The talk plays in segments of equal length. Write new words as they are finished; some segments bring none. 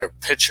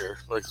pitcher.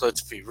 Like,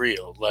 let's be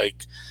real.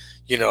 Like,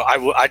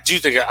 I do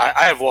think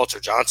I have Walter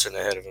Johnson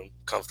ahead of him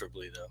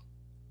comfortably, though.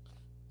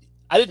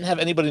 I didn't have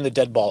anybody in the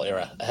dead ball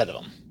era ahead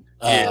of him.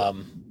 Yeah.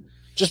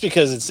 Just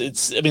because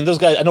it's. I mean, those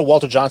guys. I know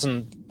Walter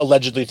Johnson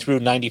allegedly threw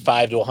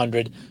 95 to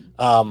 100.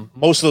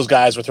 Most of those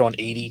guys were throwing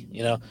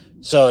 80.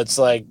 So it's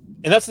like,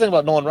 and that's the thing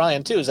about Nolan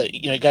Ryan too, is that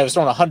the guy was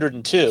throwing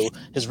 102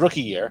 his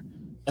rookie year,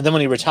 and then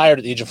when he retired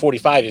at the age of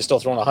 45, he's still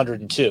throwing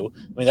 102. I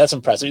mean, that's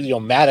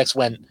impressive. Maddox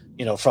went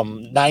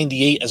from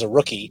 98 as a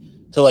rookie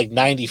to like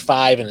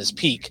 95 in his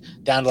peak,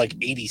 down to like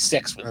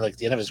 86 when like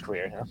the end of his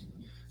career.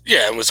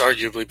 Yeah, and was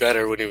arguably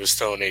better when he was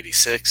throwing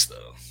 86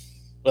 though.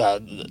 I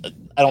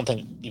don't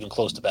think even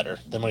close to better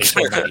than when he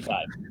was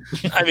 95.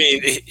 I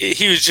mean,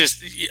 he was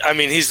just. I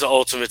mean, he's the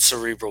ultimate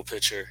cerebral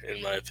pitcher,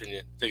 in my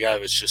opinion. The guy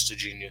was just a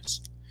genius.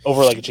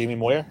 Over like a Jamie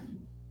Moyer?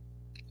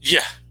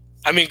 Yeah.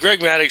 I mean, Greg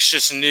Maddux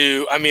just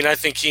knew. I mean, I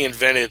think he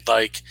invented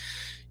like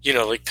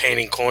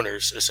painting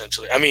corners,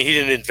 essentially. I mean, he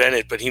didn't invent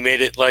it, but he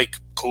made it like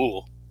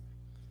cool.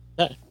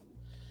 Yeah.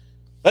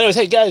 But anyways,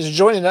 hey guys,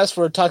 joining us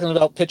for talking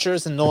about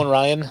pitchers and Nolan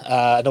Ryan.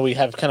 I know we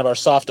have kind of our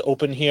soft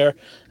open here.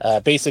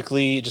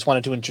 Basically, just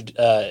wanted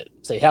to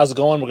say how's it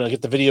going. We're going to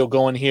get the video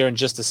going here in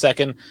just a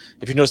second.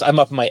 If you notice, I'm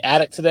up in my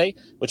attic today,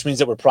 which means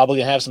that we're probably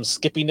going to have some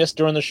skippiness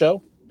during the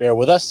show. Bear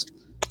with us.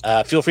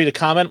 Feel free to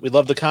comment. We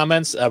love the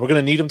comments. We're going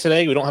to need them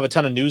today. We don't have a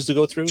ton of news to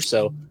go through,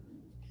 so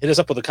hit us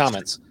up with the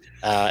comments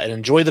and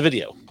enjoy the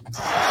video.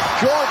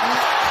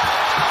 Jordan.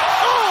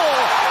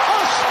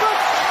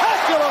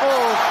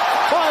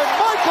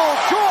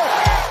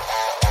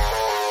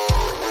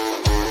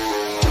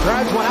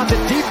 Drives one out to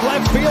deep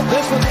left field.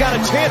 This one's got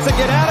a chance to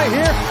get out of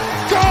here.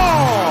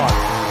 Gone!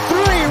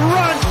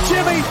 3-run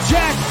Jimmy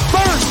Jack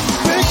first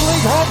big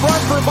league home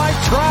run for Mike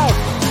Trout.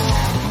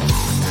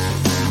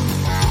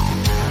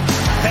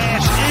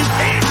 Pass is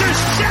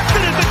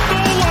intercepted at the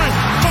goal line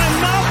by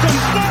Malcolm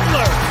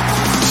Butler.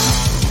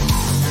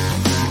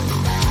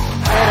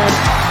 And an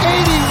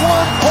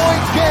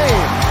 81-point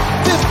game.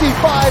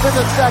 55 in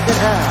the second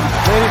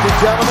half. Ladies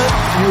and gentlemen,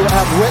 you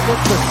have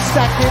witnessed the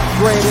second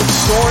greatest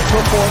scoring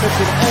performance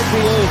in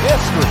NBA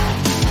history.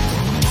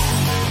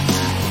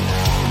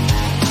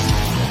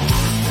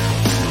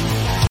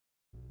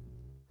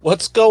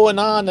 What's going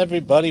on,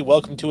 everybody?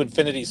 Welcome to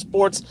Infinity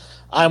Sports.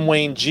 I'm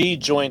Wayne G,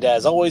 joined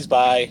as always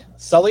by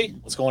Sully.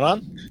 What's going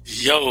on?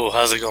 Yo,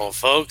 how's it going,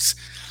 folks?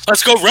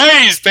 Let's go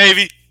Rays,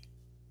 baby!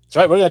 That's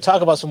right. We're going to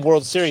talk about some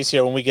World Series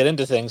here when we get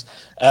into things.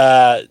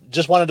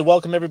 Just wanted to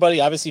welcome everybody.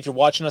 Obviously, if you're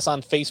watching us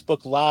on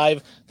Facebook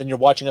Live, then you're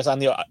watching us on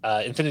the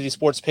Infinity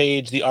Sports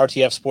page, the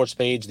RTF Sports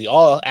page, the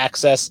All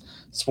Access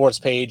Sports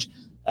page.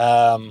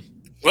 What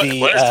is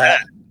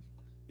that?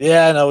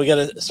 Yeah, no, we got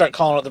to start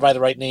calling it by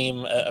the right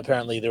name.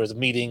 Apparently, there was a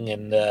meeting,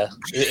 and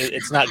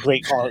it's not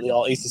great calling it the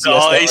All ACCS. The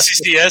All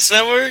ACCS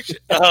Network?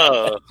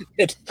 Oh.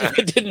 it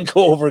didn't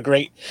go over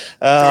great.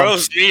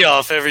 Throws me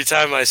off every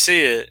time I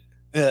see it.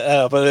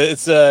 But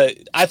it's I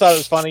thought it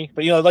was funny,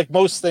 but like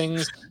most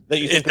things that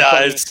you think it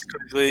dies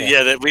quickly.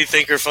 Yeah, that we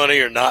think are funny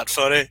or not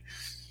funny.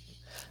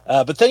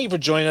 But thank you for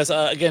joining us.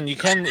 Again, you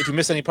can, if you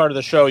miss any part of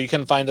the show, you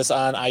can find us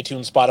on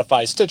iTunes,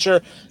 Spotify,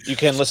 Stitcher. You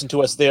can listen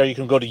to us there. You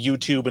can go to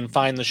YouTube and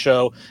find the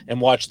show and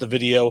watch the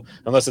video,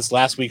 unless it's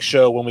last week's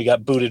show when we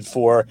got booted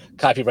for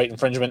copyright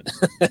infringement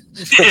for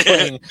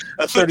putting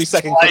a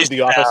 30-second clip of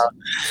The Office.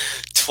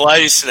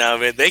 Twice now,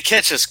 man. They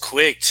catch us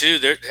quick, too.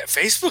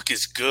 Facebook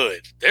is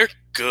good. They're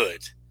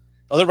good.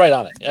 Oh, they're right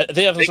on it.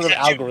 They have some sort of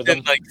algorithm.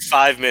 In like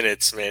 5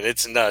 minutes, man.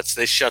 It's nuts.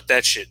 They shut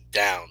that shit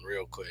down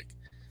real quick.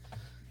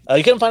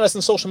 You can find us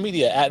on social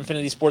media at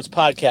Infinity Sports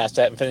Podcast,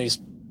 at Infinity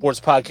Sports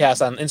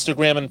Podcast on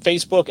Instagram and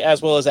Facebook,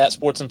 as well as at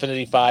Sports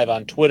Infinity 5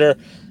 on Twitter.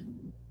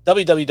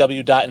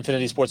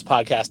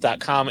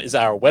 www.infinitysportspodcast.com is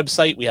our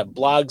website. We have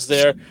blogs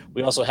there.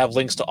 We also have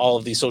links to all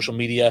of the social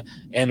media,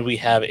 and we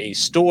have a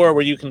store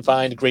where you can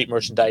find great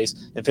merchandise,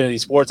 Infinity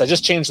Sports. I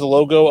just changed the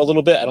logo a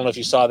little bit. I don't know if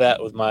you saw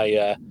that with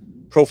my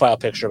profile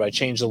picture, but I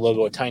changed the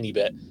logo a tiny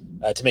bit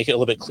to make it a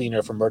little bit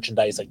cleaner for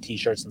merchandise like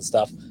T-shirts and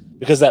stuff,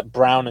 because that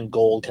brown and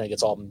gold kind of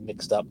gets all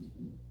mixed up.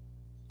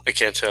 I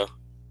can't tell.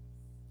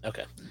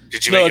 Okay.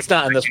 Did you? No, it's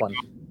not on this one.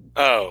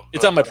 Oh,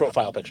 it's on my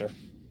profile picture.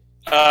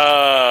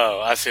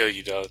 Oh, I feel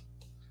you, dog.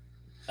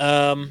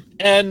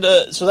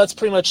 So that's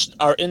pretty much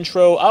our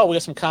intro. Oh, we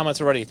got some comments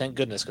already. Thank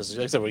goodness, because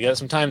like I said, we got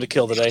some time to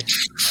kill today.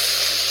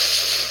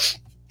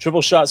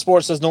 Triple Shot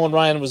Sports says Nolan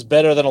Ryan was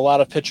better than a lot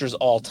of pitchers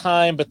all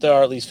time, but there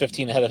are at least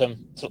 15 ahead of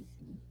him. So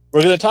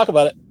we're going to talk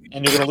about it,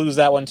 and you're going to lose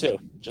that one too.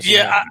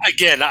 Yeah,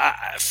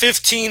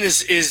 15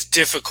 is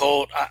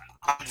difficult.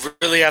 I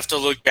really have to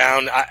look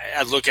down.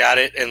 I look at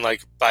it and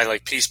by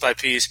piece by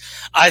piece.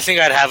 I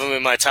think I'd have him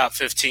in my top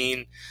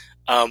 15,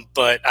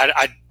 but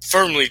I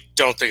firmly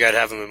don't think I'd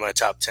have him in my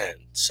top 10.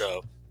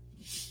 So,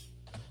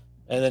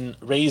 and then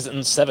Rays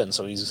in 7.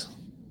 So he's.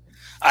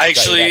 I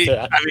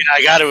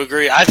got to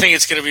agree. I think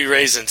it's going to be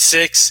Rays in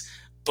 6,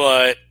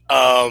 but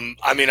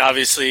I mean,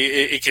 obviously,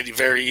 it could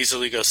very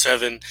easily go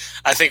 7.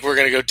 I think we're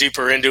going to go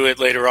deeper into it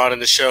later on in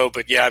the show.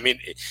 But yeah, I mean,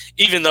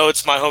 even though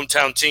it's my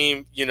hometown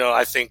team,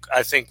 I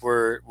think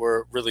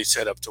we're really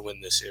set up to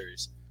win this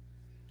series.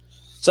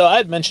 So I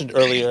had mentioned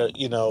earlier,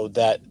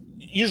 that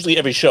usually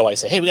every show I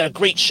say, hey, we got a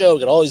great show,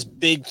 got all these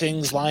big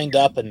things lined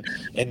up, and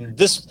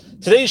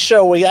today's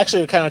show we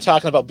actually are kind of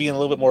talking about being a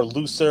little bit more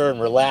looser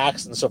and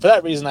relaxed, and so for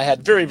that reason I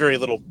had very, very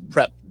little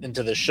prep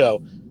into this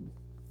show.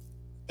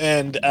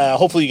 And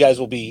hopefully you guys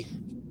will be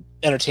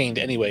entertained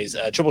anyways.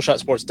 Triple Shot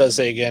Sports does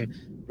say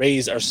again,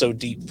 Rays are so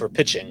deep for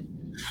pitching.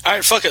 All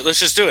right, fuck it. Let's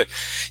just do it.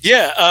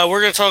 Yeah,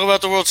 we're going to talk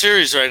about the World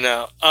Series right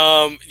now.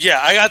 Yeah,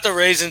 I got the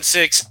Rays in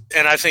 6,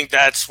 and I think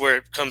that's where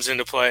it comes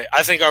into play.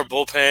 I think our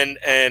bullpen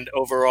and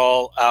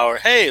overall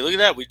hey, look at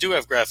that. We do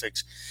have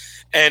graphics.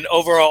 And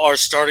overall our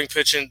starting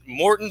pitching,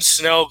 Morton,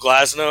 Snell,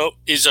 Glasnow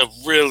is a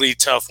really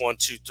tough 1,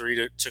 2,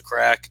 3 to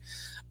crack.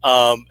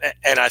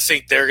 And I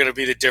think they're going to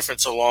be the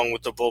difference along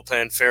with the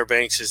bullpen.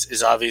 Fairbanks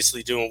is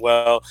obviously doing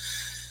well.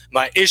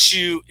 My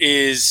issue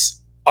is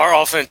our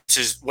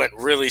offense went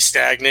really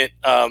stagnant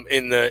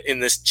in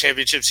this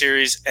championship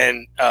series,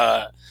 and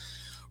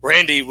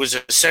Randy was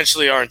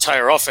essentially our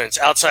entire offense.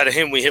 Outside of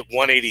him, we hit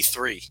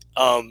 183.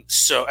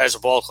 So as a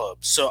ball club,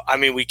 so I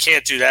mean we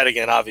can't do that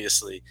again,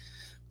 obviously.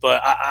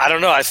 But I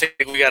don't know. I think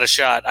we got a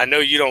shot. I know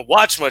you don't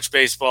watch much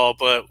baseball,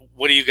 but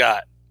what do you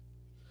got?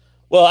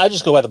 Well, I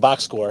just go by the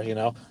box score,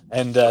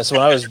 and so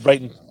when I was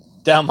writing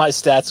down my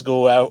stats,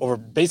 go out over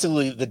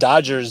basically the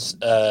Dodgers,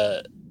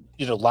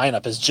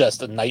 lineup is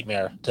just a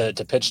nightmare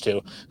to pitch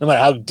to, no matter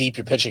how deep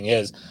your pitching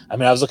is. I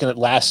mean, I was looking at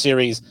last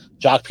series,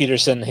 Jock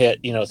Peterson hit,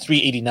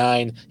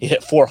 389. He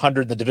hit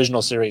 400 in the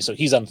divisional series, so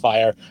he's on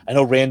fire. I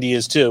know Randy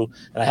is too,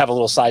 and I have a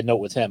little side note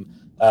with him.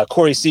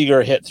 Corey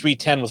Seager hit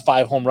 310 with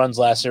 5 home runs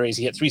last series.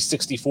 He hit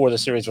 364 the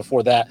series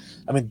before that.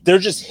 I mean, they're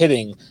just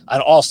hitting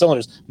on all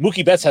cylinders.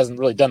 Mookie Betts hasn't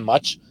really done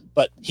much,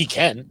 but he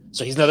can.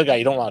 So he's another guy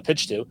you don't want to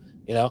pitch to,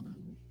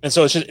 And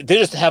so they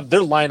just have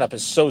their lineup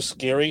is so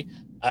scary.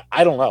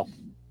 I don't know.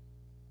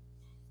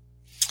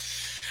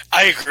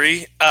 I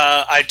agree.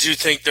 I do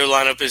think their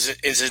lineup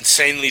is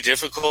insanely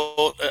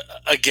difficult.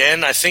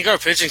 Again, I think our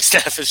pitching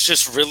staff is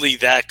just really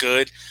that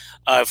good.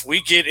 If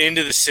we get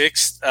into the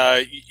 6th,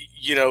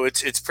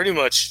 it's pretty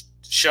much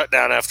shut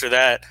down after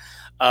that.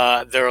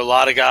 There are a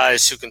lot of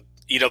guys who can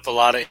eat up a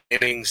lot of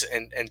innings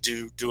and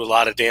do a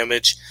lot of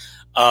damage.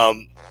 I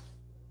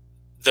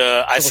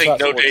think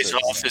no days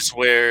off is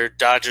where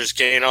Dodgers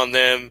gain on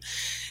them.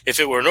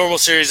 If it were a normal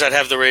series, I'd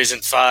have the Rays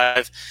in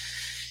 5.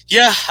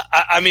 Yeah,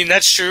 I mean,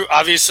 that's true.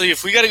 Obviously,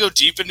 if we got to go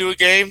deep into a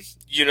game,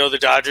 the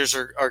Dodgers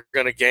are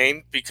going to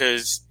gain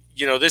because,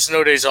 this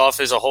no days off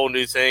is a whole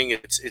new thing.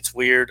 It's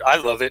weird. I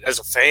love it as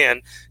a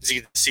fan because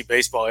you get to see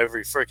baseball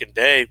every freaking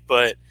day.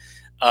 But,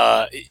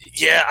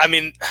 yeah, I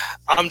mean,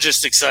 I'm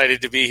just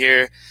excited to be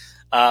here.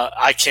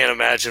 I can't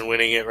imagine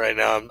winning it right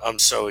now. I'm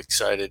so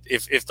excited.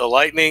 If the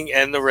Lightning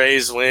and the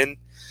Rays win,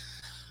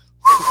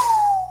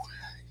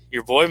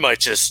 your boy might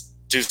just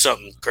do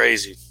something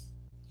crazy.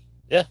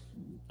 Yeah.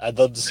 I'd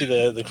love to see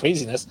the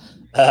craziness.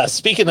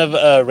 Speaking of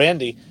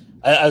Randy,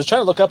 I was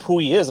trying to look up who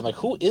he is. I'm like,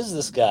 who is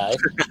this guy?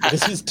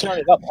 Because he's turning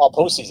it up all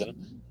postseason.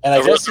 And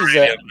I guess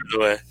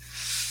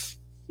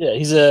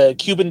he's a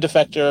Cuban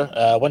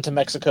defector, went to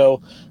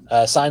Mexico,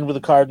 signed with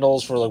the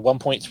Cardinals for like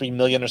 $1.3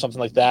 million or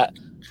something like that.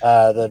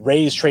 The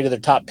Rays traded their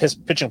top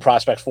pitching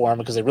prospect for him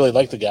because they really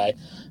liked the guy.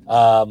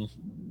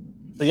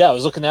 But yeah, I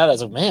was looking at it. I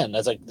was like, man,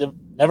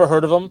 never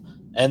heard of him.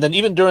 And then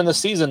even during the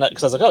season,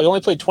 because I was like, he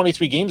only played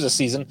 23 games this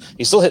season.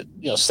 He still hit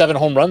 7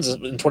 home runs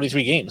in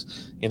 23 games.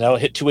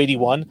 Hit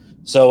 281.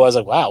 So I was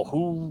like, wow,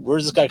 where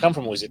does this guy come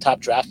from? Was he a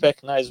top draft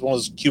pick? No, he's one of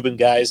those Cuban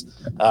guys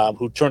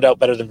who turned out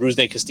better than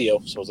Rusney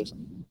Castillo. So I was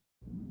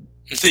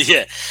like,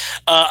 yeah,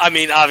 I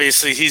mean,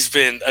 obviously he's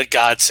been a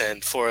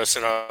godsend for us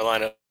in our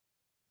lineup.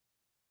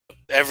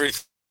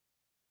 Everything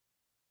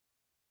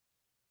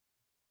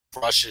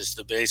brushes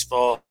the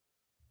baseball.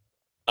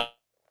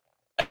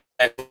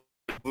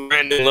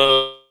 Brandon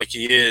Lowe, like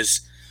he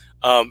is,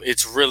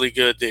 it's really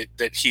good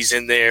that he's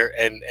in there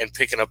and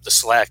picking up the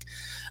slack.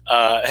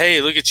 Hey,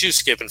 look at you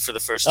skipping for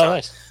the first time. Oh,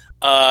 nice.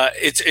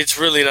 It's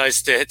really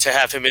nice to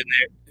have him in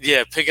there.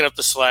 Yeah, picking up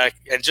the slack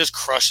and just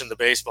crushing the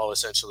baseball.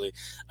 Essentially,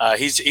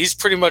 he's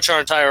pretty much our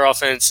entire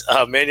offense.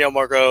 Manuel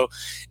Margot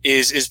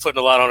is putting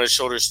a lot on his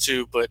shoulders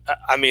too. But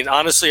I mean,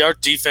 honestly, our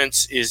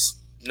defense is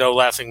no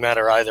laughing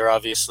matter either.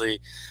 Obviously.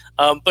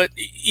 But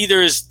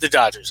either is the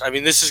Dodgers. I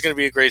mean, this is going to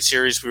be a great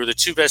series. We were the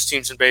 2 best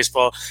teams in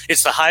baseball.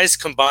 It's the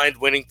highest combined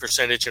winning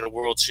percentage in a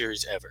World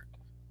Series ever.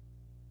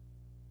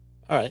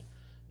 All right.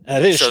 I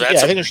guess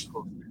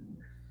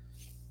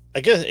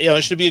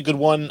it should be a good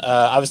one.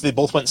 Obviously, they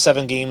both went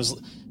 7 games.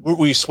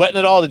 Were you sweating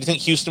at all? Did you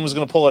think Houston was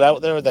going to pull it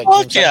out there?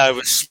 Yeah, I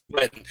was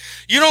sweating.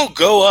 You don't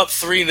go up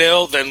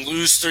 3-0, then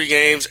lose 3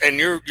 games, and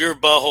your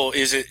butthole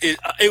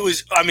it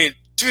was. I mean,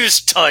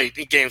 just tight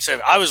in Game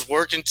 7. I was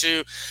working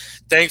too.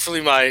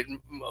 Thankfully, my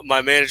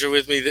manager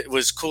with me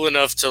was cool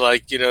enough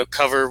to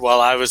cover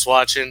while I was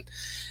watching,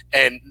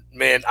 And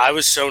man, I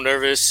was so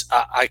nervous.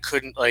 I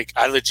couldn't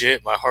I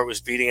legit, my heart was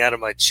beating out of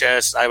my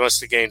chest. I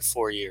must have gained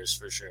 4 years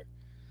for sure.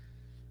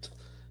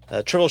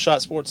 Triple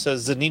Shot Sports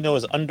says Zunino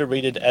is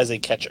underrated as a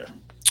catcher.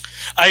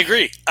 I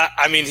agree.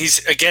 I mean,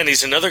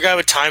 he's another guy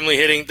with timely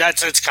hitting.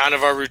 That's kind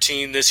of our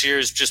routine this year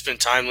has just been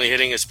timely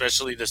hitting,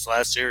 especially this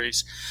last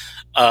series.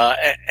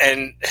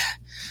 And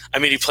I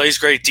mean, he plays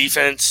great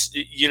defense.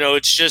 You know,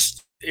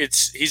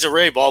 he's a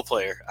Ray ball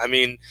player. I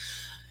mean,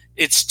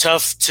 it's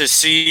tough to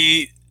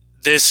see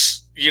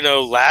this,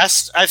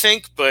 last, I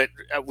think, but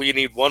we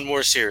need one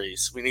more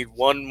series. We need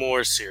one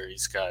more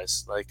series,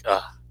 guys.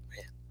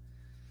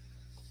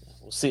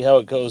 See how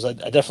it goes. I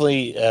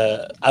definitely,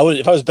 I would,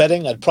 if I was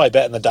betting, I'd probably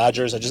bet in the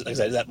Dodgers.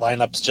 That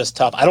lineup's just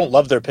tough. I don't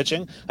love their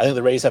pitching. I think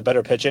the Rays have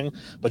better pitching,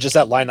 but just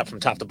that lineup from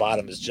top to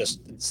bottom is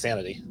just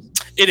insanity.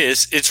 It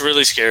is. It's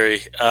really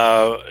scary.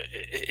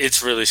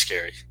 It's really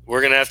scary. We're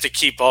going to have to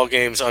keep all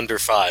games under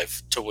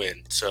 5 to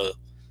win. So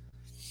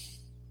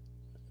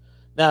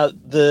now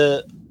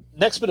the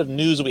next bit of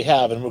news we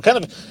have, and we're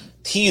kind of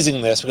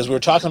teasing this because we were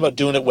talking about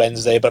doing it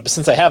Wednesday, but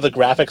since I have the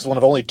graphics, one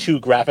of only 2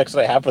 graphics that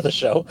I have for the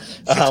show,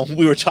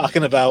 we were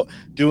talking about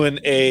doing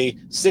a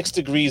 6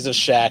 degrees of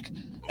Shaq.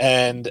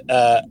 And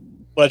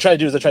what I tried to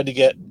do is I tried to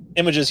get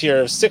images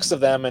here of 6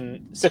 of them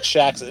and 6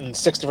 Shaqs and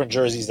 6 different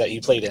jerseys that he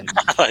played in.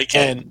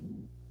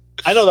 And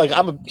I know,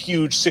 I'm a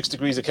huge 6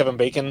 Degrees of Kevin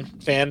Bacon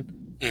fan.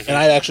 Mm-hmm. And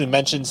I actually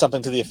mentioned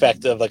something to the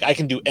effect of I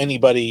can do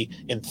anybody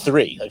in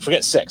 3.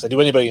 Forget 6. I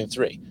do anybody in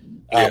 3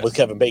 with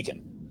Kevin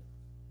Bacon.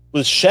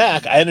 With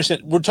Shaq, I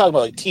understand we're talking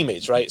about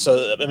teammates, right?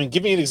 So, I mean,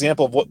 give me an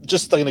example of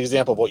an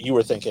example of what you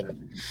were thinking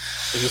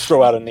if you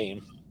throw out a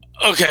name.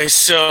 Okay,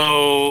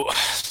 so,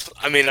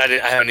 I mean, I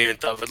haven't even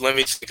thought, but let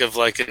me think of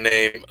a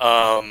name.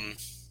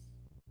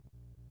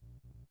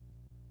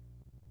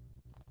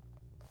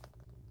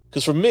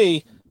 Because for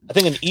me, I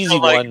think an easy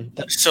one.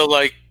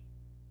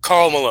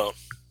 Karl Malone.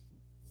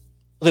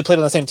 They played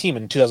on the same team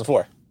in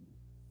 2004.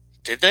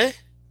 Did they?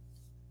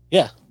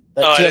 Yeah.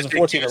 That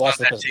 2014 lost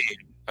that team.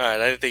 All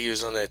right, I didn't think he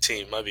was on that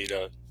team. Might be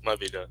done.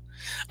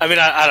 I mean,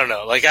 I don't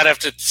know. I'd have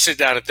to sit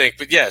down and think.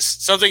 But yes,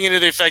 something into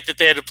the effect that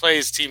they had to play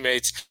as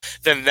teammates,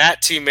 then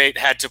that teammate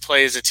had to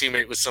play as a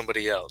teammate with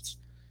somebody else.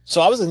 So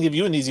I was going to give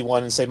you an easy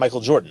one and say Michael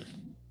Jordan.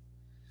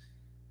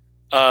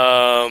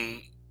 That's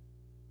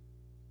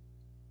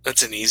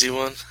an easy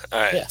one. All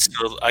right, yeah.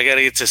 So I got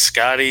to get to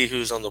Scotty,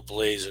 who's on the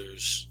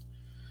Blazers.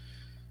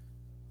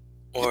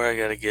 Or I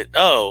got to get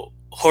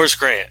Horace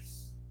Grant.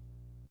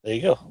 There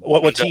you go.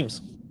 What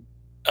teams?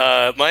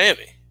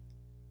 Miami.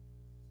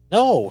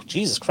 No,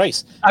 Jesus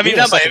Christ. I mean,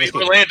 not Miami,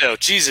 Orlando.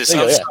 Jesus.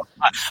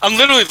 I'm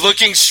literally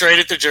looking straight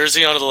at the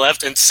jersey on the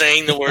left and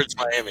saying the words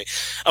Miami.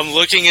 I'm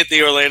looking at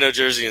the Orlando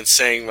jersey and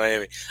saying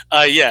Miami.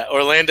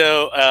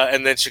 Orlando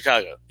and then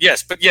Chicago.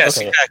 Yes, but yes,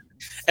 okay. Exactly.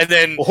 And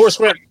then Horace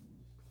Grant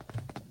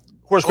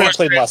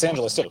played in Los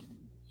Angeles too.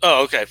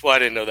 Oh, okay. Well, I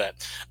didn't know that.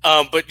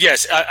 But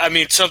yes, I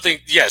mean something.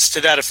 Yes,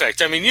 to that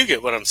effect. I mean, you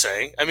get what I'm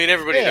saying. I mean,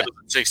 everybody knows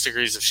what 6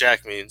 degrees of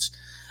Shaq means.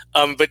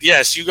 But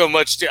yes, you go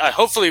much.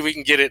 Hopefully, we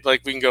can get it. We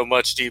can go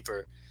much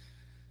deeper.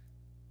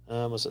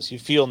 What's this? You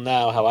feel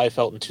now how I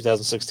felt in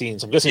 2016.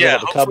 So I'm guessing. Yeah,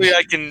 the hopefully, Cubs.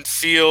 I can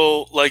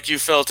feel like you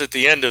felt at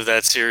the end of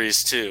that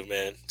series too,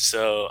 man.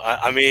 So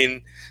I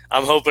mean,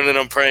 I'm hoping and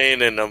I'm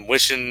praying and I'm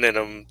wishing and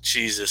I'm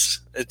Jesus.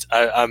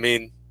 I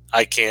mean,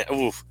 I can't.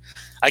 Oof.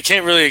 I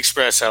can't really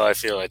express how I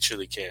feel. I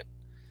truly can't.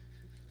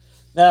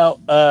 Now,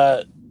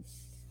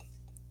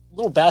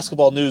 little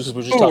basketball news. We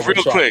were just talking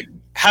real quick.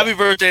 Happy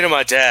birthday to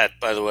my dad,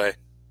 by the way.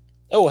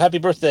 Oh, happy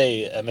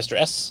birthday, Mr.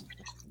 S.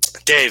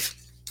 Dave.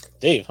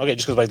 Okay,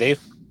 just goes by Dave.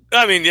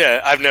 I mean,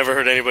 yeah, I've never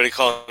heard anybody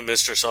call him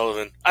Mr.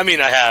 Sullivan. I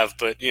mean, I have,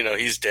 but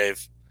he's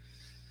Dave.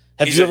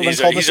 Have you ever been called Mr.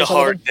 Sullivan? He's a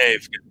hard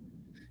Dave.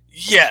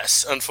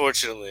 Yes,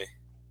 unfortunately.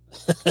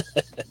 I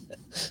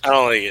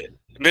don't like it.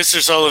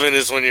 Mr. Sullivan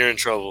is when you're in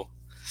trouble.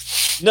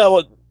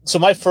 No, so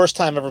my first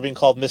time ever being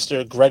called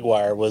Mr.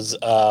 Gregoire was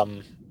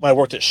when I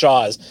worked at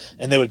Shaw's,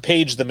 and they would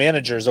page the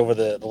managers over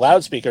the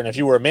loudspeaker, and if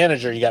you were a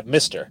manager, you got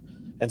Mr.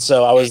 And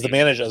so I was the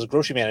manager, I was a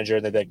grocery manager,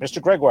 and they'd be like,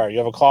 Mr. Gregoire, you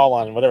have a call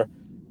on, and whatever.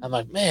 I'm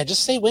like, man,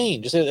 just say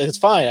Wayne. Just say, it's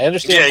fine. I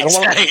understand. Yeah,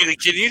 exactly.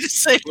 Can you just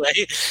say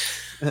Wayne?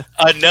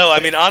 No, I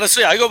mean,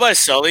 honestly, I go by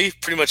Sully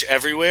pretty much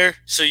everywhere.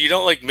 So you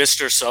don't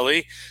Mr.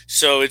 Sully.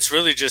 So it's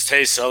really just,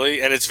 hey,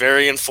 Sully. And it's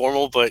very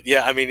informal. But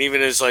yeah, I mean,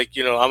 even as I'm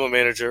a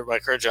manager at my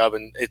current job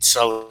and it's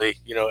Sully,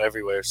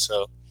 everywhere.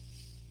 So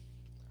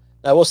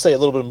I will say a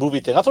little bit of movie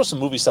thing. I'll throw some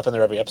movie stuff in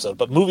there every episode.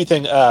 But movie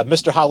thing,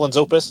 Mr. Holland's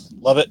Opus.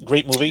 Love it.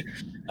 Great movie.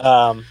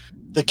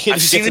 The kid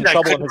I've who seen gets in it.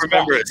 trouble. I couldn't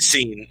remember a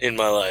scene in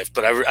my life,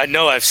 but I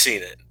know I've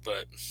seen it.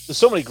 But there's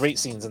so many great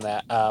scenes in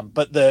that.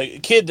 But the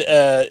kid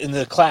in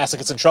the class that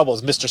gets in trouble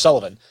is Mr.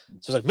 Sullivan.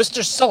 So it's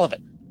Mr.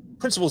 Sullivan,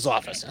 principal's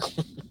office.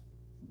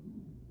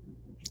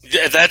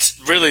 Yeah, that's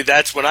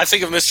when I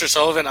think of Mr.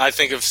 Sullivan, I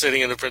think of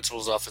sitting in the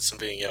principal's office and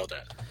being yelled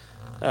at.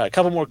 All right, a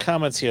couple more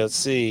comments here. Let's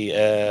see.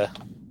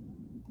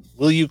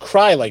 Will you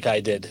cry like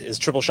I did? Is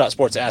Triple Shot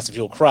Sports asked if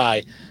you'll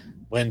cry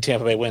when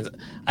Tampa Bay wins.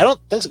 I don't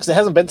think so, because it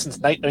hasn't been since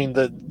night. I mean,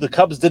 the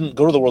Cubs didn't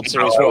go to the World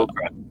Series. I will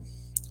cry.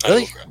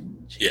 Really?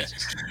 Yeah.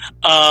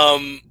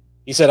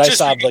 He said I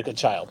sobbed like a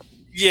child.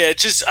 Yeah,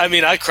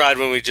 I cried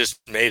when we just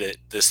made it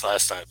this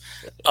last time.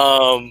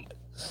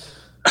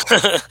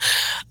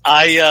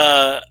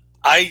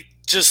 I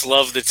just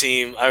love the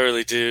team. I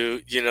really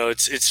do.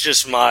 It's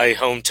just my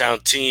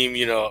hometown team.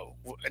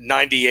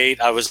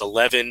 98, I was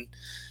 11.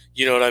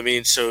 You know what I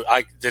mean? So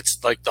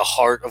that's like the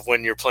heart of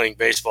when you're playing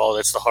baseball.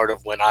 That's the heart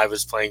of when I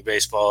was playing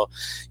baseball.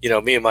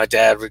 Me and my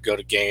dad would go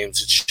to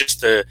games. It's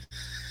just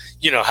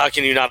how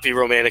can you not be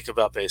romantic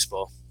about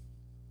baseball?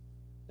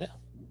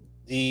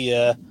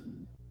 Yeah.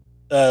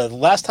 The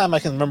last time I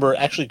can remember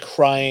actually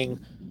crying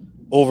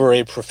over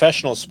a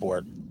professional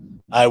sport,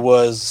 I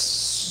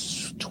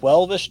was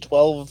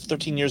 12,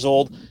 13 years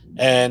old,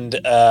 and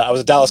I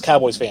was a Dallas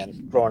Cowboys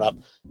fan growing up.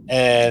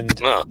 And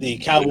the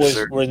Cowboys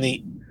were in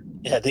the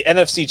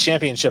NFC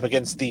Championship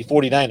against the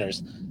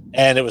 49ers,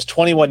 and it was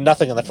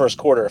 21-0 in the first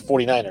quarter,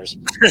 49ers.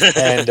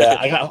 And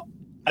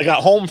I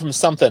got home from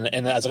something,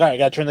 and I was like, all right, I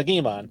got to turn the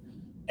game on.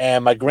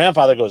 And my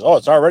grandfather goes, "Oh,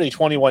 it's already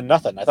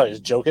 21-0." I thought he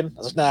was joking. I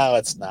was like, "No,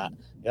 it's not."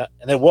 Yeah,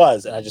 and it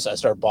was, and I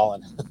started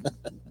bawling.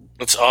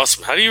 That's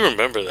awesome. How do you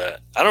remember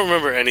that? I don't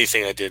remember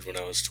anything I did when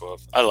I was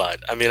 12. I lied.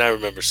 I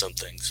remember some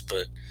things,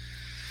 but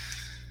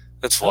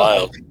that's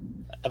wild.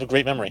 I have a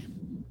great memory.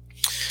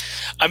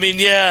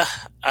 Yeah,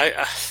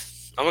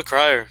 I'm a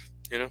crier,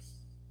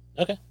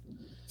 Okay.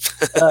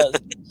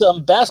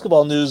 Some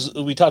basketball news.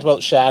 We talked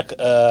about Shaq.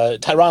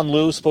 Tyronn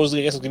Lue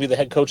supposedly, I guess, is going to be the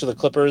head coach of the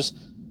Clippers.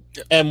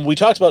 Yeah. And we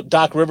talked about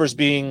Doc Rivers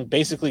being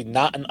basically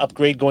not an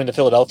upgrade going to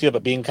Philadelphia,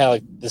 but being kind of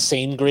like the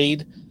same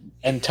grade.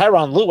 And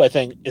Tyronn Lue, I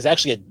think, is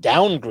actually a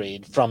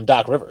downgrade from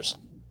Doc Rivers.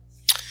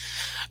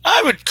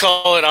 I would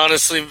call it,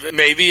 honestly,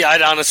 maybe.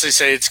 I'd honestly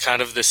say it's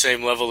kind of the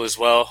same level as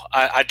well.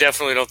 I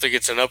definitely don't think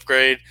it's an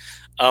upgrade.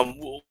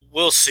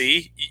 We'll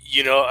see.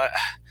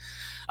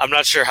 I'm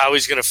not sure how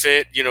he's going to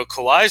fit.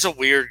 Kawhi's a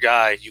weird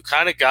guy. You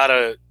kind of got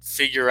to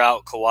figure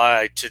out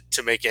Kawhi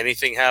to make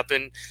anything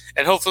happen.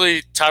 And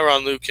hopefully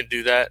Tyronn Lue can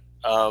do that.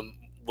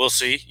 We'll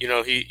see.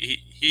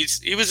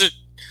 He was a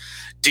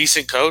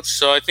decent coach,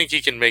 so I think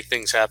he can make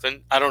things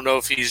happen. I don't know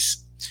if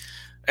he's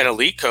an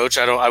elite coach.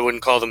 I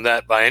wouldn't call them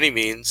that by any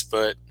means,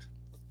 but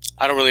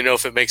I don't really know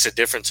if it makes a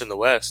difference in the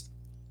West.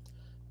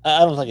 I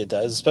don't think it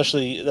does,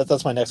 especially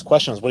that's my next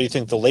question is what do you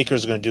think the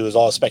Lakers are going to do? Is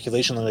all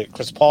speculation like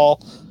Chris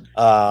Paul?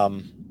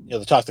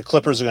 The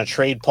Clippers are going to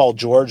trade Paul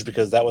George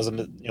because that was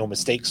a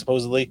mistake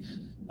supposedly.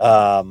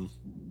 So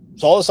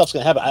all this stuff's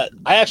going to happen.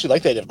 I actually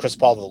like the idea of Chris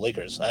Paul to the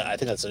Lakers. I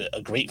think that's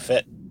a great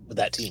fit with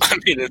that team.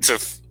 It's a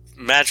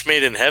match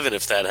made in heaven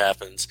if that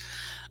happens.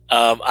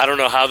 I don't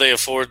know how they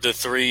afford the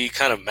 3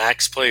 kind of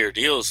max player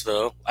deals,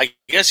 though. I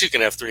guess you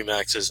can have 3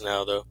 maxes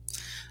now, though.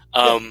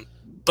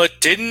 But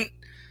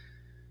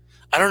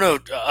I don't know.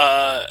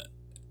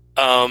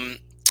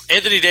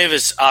 Anthony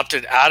Davis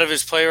opted out of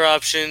his player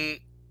option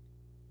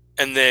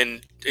and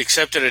then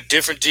accepted a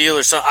different deal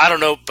or something. I don't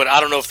know, but I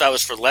don't know if that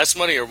was for less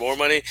money or more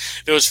money.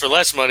 If it was for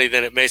less money,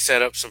 then it may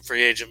set up some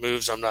free agent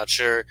moves. I'm not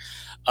sure.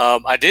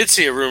 I did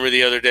see a rumor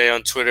the other day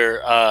on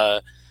Twitter.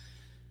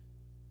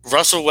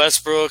 Russell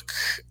Westbrook.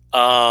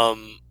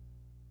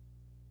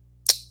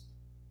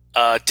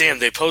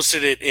 They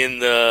posted it in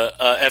the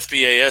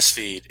FBAS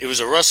feed. It was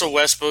a Russell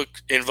Westbrook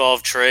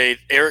involved trade,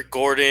 Eric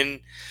Gordon,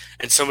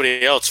 and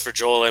somebody else for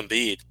Joel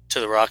Embiid to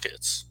the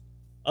Rockets.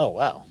 Oh,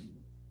 wow.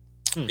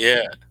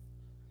 Yeah.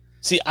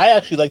 See, I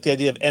actually like the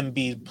idea of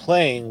Embiid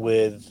playing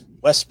with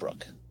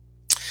Westbrook.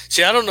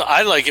 See, I don't know.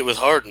 I like it with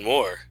Harden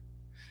more.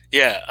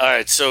 Yeah, all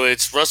right. So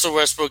it's Russell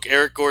Westbrook,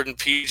 Eric Gordon,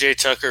 PJ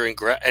Tucker,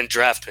 and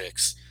draft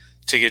picks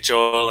to get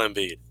Joel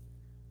Embiid.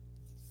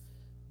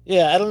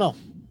 Yeah, I don't know.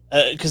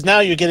 Because now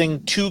you're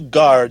getting 2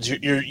 guards.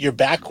 Your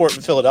backcourt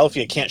in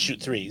Philadelphia can't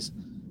shoot threes.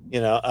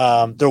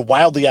 They're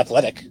wildly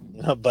athletic,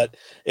 but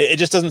it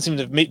just doesn't seem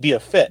to be a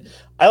fit.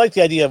 I like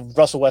the idea of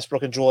Russell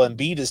Westbrook and Joel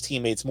Embiid as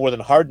teammates more than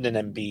Harden and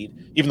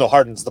Embiid, even though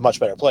Harden's the much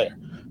better player.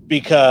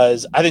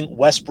 Because I think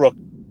Westbrook,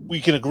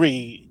 we can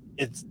agree,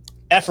 its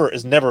effort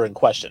is never in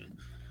question.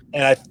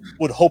 And I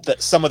would hope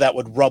that some of that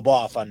would rub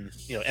off on,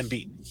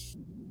 Embiid.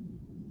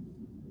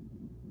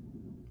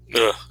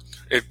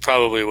 It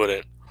probably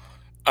wouldn't.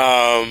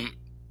 I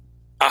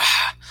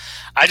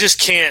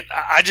just can't.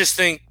 I just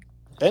think.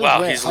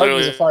 Wow, he's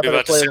literally a far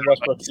better player than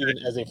Westbrook, even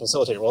as a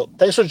facilitator. Well,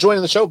 thanks for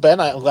joining the show,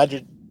 Ben. I'm glad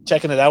you're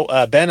checking it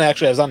out. Ben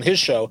actually, I was on his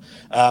show.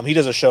 He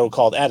does a show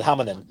called Ad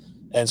Hominem,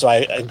 and so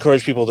I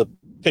encourage people to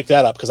pick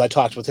that up because I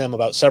talked with him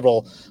about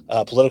several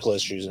political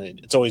issues, and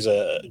it's always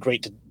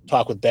great to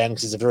talk with Ben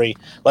because he's a very,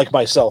 like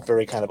myself,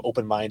 very kind of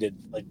open-minded,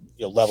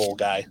 level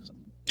guy.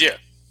 Yeah.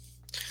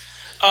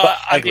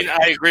 I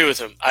agree with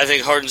him. I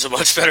think Harden's a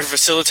much better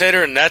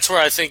facilitator, and that's where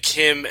I think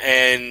him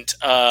and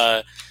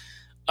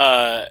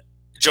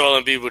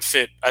Joel Embiid would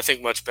fit, I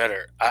think, much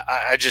better.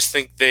 I just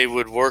think they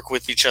would work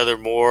with each other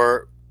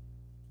more,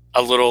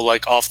 a little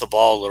like off the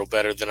ball, a little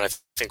better than I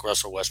think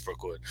Russell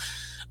Westbrook would.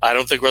 I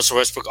don't think Russell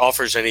Westbrook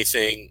offers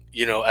anything,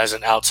 as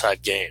an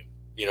outside game.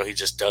 He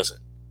just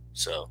doesn't.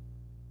 So,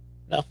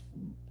 no,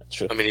 that's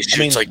true. He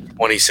shoots like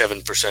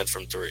 27%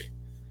 from 3.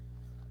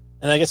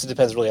 And I guess it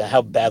depends really on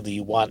how badly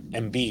you want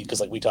Embiid, because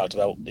like we talked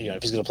about,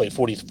 if he's going to play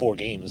 44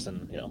 games,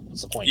 then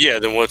what's the point? Yeah,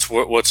 then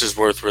what's his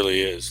worth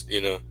really is,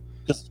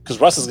 Because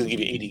Russ is going to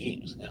give you 80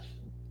 games. Yeah.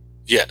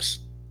 Yes.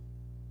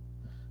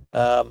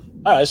 All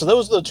right, so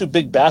those are the two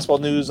big basketball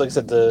news. Like I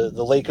said, the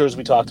Lakers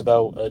we talked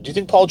about. Do you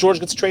think Paul George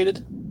gets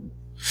traded?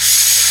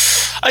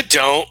 I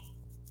don't.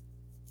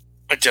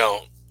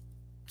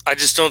 I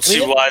just don't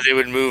see why they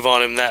would move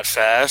on him that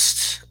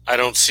fast. I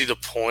don't see the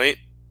point.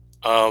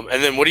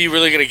 And then what are you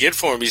really going to get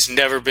for him? He's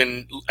never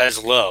been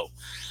as low.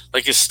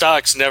 Like, his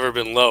stock's never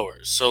been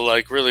lower. So,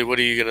 like, really, what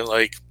are you going to,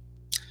 like...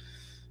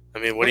 I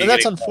mean, what are you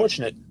That's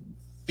unfortunate,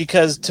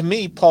 because to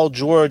me, Paul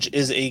George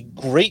is a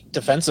great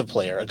defensive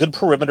player, a good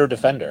perimeter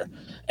defender,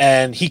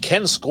 and he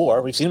can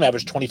score. We've seen him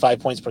average 25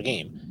 points per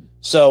game.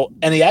 So,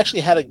 and he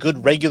actually had a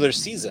good regular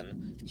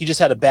season. He just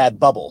had a bad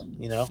bubble,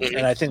 Mm-hmm.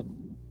 And I think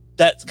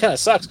that kind of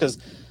sucks, because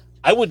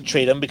I wouldn't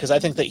trade him, because I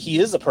think that he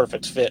is a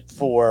perfect fit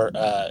for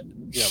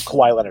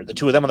Kawhi Leonard. The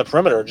two of them on the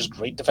perimeter are just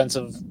great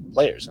defensive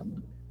players.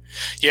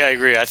 Yeah, I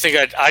agree. I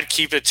think I'd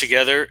keep it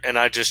together, and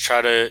I'd just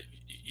try to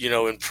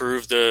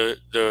improve the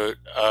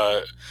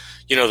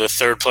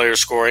third player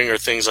scoring or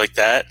things like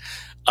that.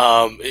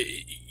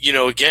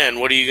 Again,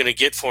 what are you going to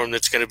get for him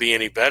that's going to be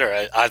any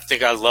better? I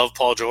think I love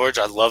Paul George.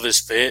 I love his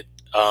fit.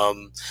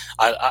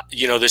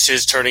 This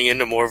is turning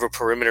into more of a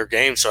perimeter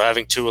game, so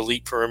having two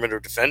elite perimeter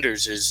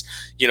defenders is,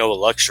 a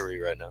luxury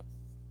right now.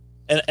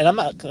 And I'm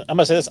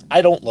gonna say this: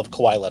 I don't love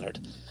Kawhi Leonard,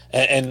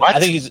 and I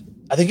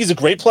think he's a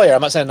great player.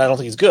 I'm not saying I don't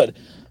think he's good.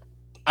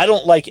 I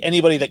don't like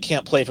anybody that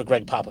can't play for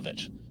Greg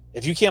Popovich.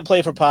 If you can't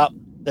play for Pop,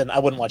 then I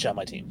wouldn't want you on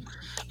my team.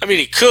 I mean,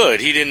 he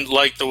could. He didn't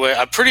like the way.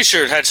 I'm pretty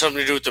sure it had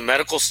something to do with the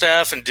medical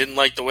staff, and didn't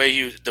like the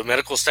way the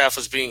medical staff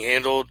was being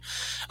handled.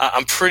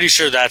 I'm pretty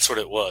sure that's what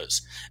it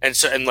was. And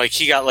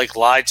he got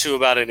lied to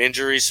about an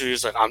injury, so he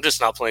was like, "I'm just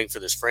not playing for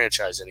this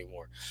franchise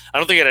anymore." I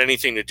don't think it had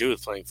anything to do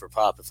with playing for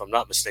Pop, if I'm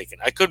not mistaken.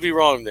 I could be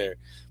wrong there,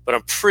 but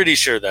I'm pretty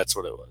sure that's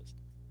what it was.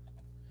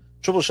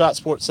 Triple Shot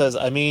Sports says,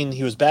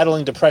 he was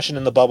battling depression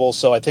in the bubble,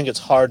 so I think it's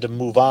hard to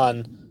move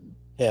on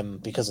him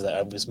because of that.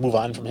 I just move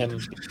on from him.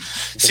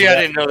 See, I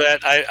didn't know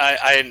that.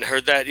 I hadn't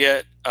heard that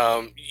yet.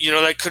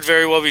 That could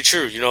very well be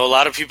true. A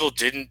lot of people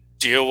didn't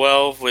deal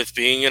well with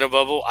being in a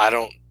bubble. I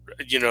don't,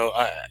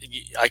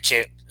 I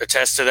can't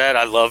attest to that.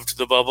 I loved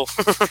the bubble.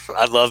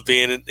 I love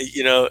being,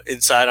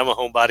 inside. I'm a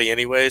homebody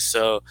anyway.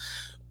 So,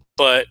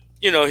 but,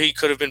 he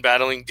could have been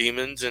battling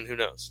demons, and who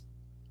knows?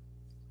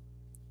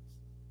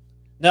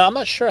 Now, I'm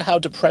not sure how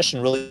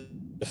depression really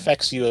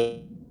affects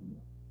you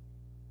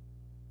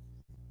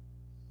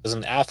as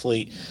an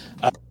athlete.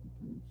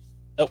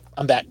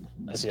 I'm back.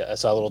 I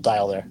saw a little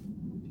dial there.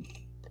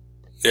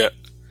 Yeah.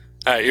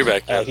 All right, you're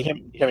back. Can you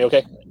hear me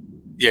okay?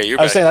 Yeah, you're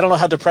back. I was saying I don't know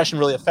how depression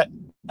really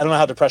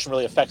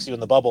affects you in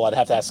the bubble. I'd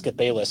have to ask Skip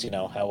Bayless,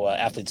 how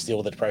athletes deal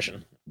with the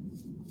depression.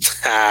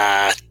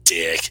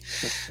 Dick.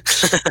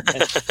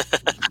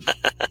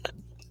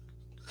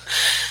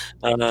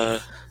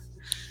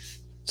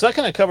 So that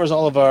kind of covers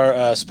all of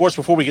our sports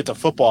before we get to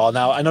football.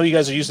 Now, I know you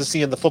guys are used to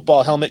seeing the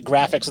football helmet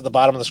graphics at the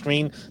bottom of the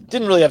screen.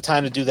 Didn't really have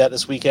time to do that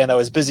this weekend. I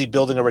was busy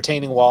building a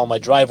retaining wall in my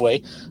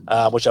driveway,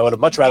 which I would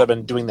have much rather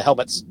been doing the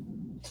helmets.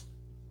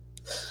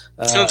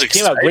 Sounds exciting. It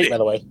came out great, by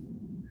the way.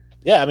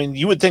 Yeah,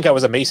 you would think I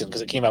was a mason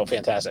because it came out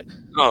fantastic.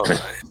 Oh,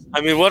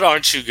 what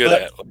aren't you good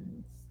at?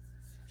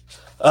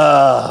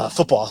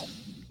 Football.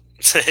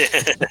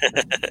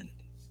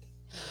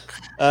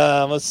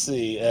 Let's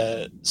see.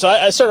 So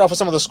I started off with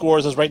some of the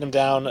scores. I was writing them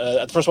down.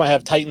 The first one I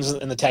have Titans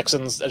and the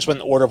Texans. I just went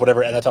in the order of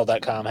whatever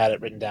NFL.com had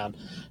it written down.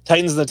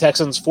 Titans and the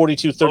Texans,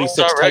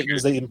 42-36.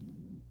 Titans.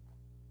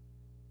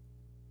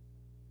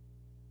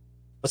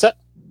 What's that?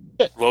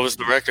 What was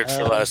the record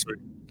for last week?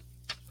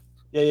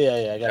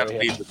 Yeah. I got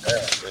it here. I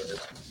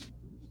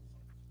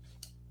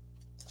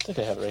think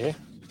I have it right here.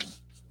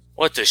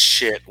 What the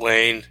shit,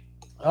 Wayne?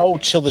 Oh,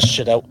 chill this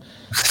shit out.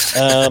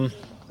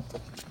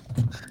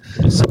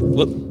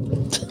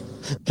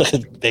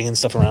 Banging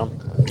stuff around.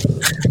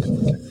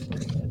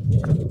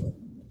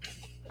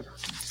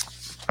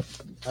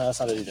 That's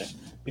not it either.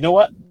 You know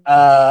what?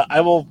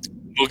 We'll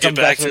get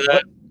back to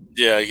that.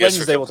 Yeah, I guess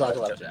Wednesday we'll talk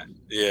about it.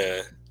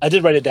 Yeah. I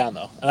did write it down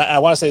though, and I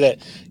want to say that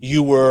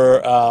you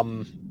were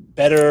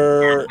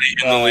better.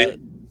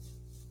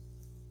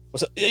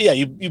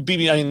 You beat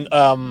me.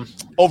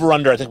 Over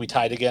under. I think we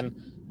tied again.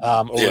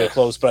 We were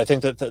close, but I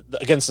think that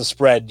against the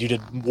spread, you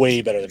did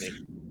way better than me.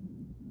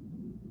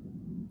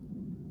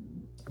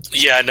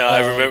 Yeah, no,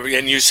 I remember,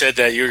 and you said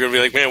that you were going to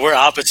be like, man, we're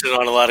opposite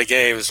on a lot of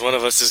games. One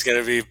of us is going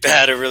to be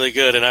bad or really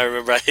good, and I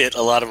remember I hit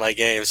a lot of my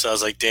games, so I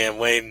was like, damn,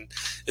 Wayne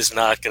is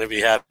not going to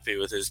be happy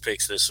with his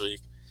picks this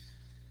week.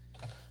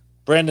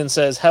 Brandon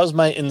says, how's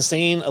my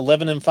insane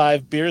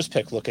 11-5 beers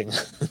pick looking?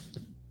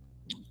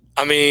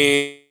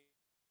 I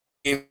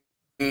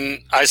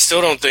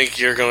still don't think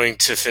you're going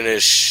to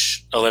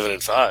finish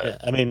 11-5. Yeah,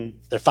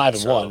 they're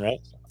 5-1,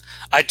 right?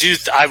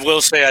 I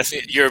will say I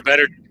think you're a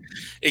better –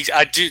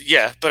 I do,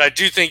 yeah, but I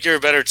do think you're a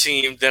better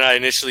team than I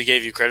initially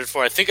gave you credit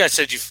for. I think I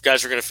said you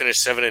guys were going to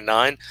finish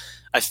 7-9.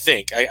 I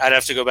think. I'd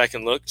have to go back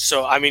and look.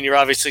 So, I mean, you're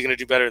obviously going to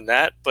do better than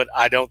that, but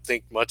I don't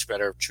think much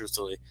better,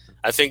 truthfully.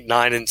 I think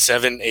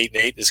 9-7,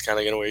 8-8 is kind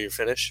of going to where you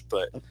finish.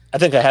 But I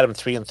think I had him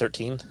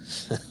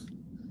 3-13.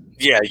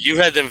 yeah, you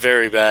had them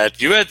very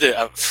bad. You had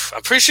I'm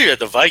pretty sure you had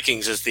the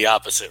Vikings as the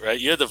opposite, right?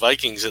 You had the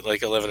Vikings at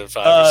like 11-5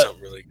 or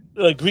something really.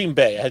 Green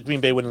Bay. I had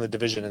Green Bay winning the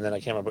division, and then I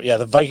can't remember. Yeah,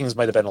 the Vikings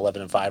might have been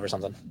 11-5 or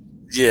something.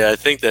 Yeah, I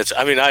think that's.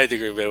 I mean, I had the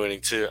Green Bay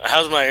winning too.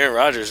 How's my Aaron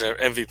Rodgers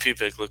MVP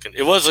pick looking?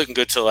 It was looking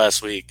good till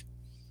last week.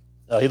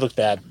 Oh, he looked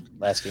bad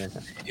last game.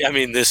 I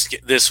mean,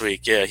 this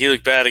week, yeah, he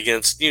looked bad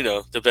against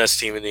the best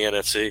team in the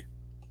NFC.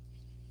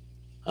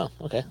 Oh,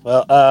 okay.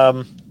 Well,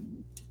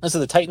 so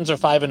the Titans are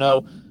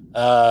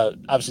 5-0.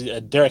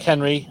 Obviously, Derrick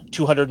Henry,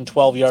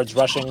 212 yards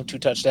rushing, 2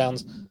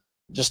 touchdowns,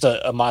 just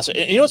a monster.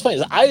 And you know what's funny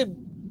is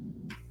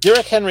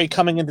Derrick Henry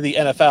coming into the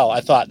NFL,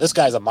 I thought this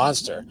guy's a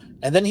monster,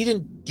 and then he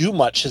didn't do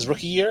much his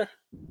rookie year,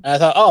 and I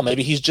thought, oh,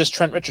 maybe he's just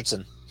Trent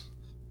Richardson,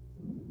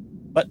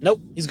 but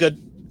nope, he's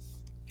good.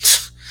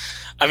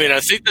 I mean, I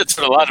think that's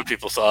what a lot of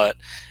people thought,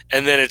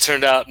 and then it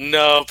turned out,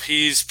 nope,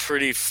 he's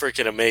pretty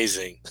freaking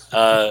amazing.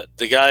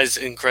 The guy's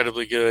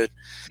incredibly good.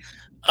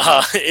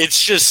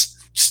 It's just,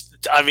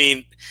 I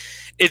mean,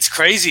 it's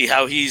crazy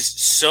how he's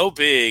so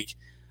big,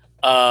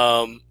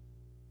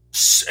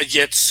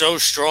 yet so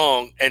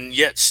strong, and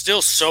yet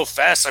still so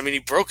fast. I mean, he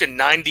broke a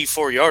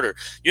 94-yarder.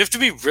 You have to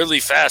be really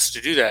fast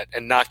to do that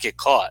and not get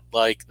caught.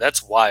 Like,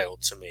 that's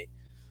wild to me.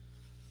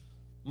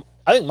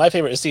 I think my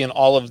favorite is seeing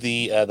all of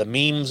the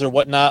memes or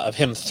whatnot of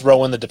him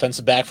throwing the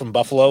defensive back from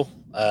Buffalo.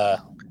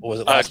 What was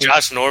it last week?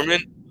 Josh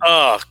Norman?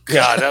 Oh,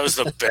 God, that was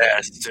the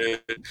best,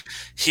 dude.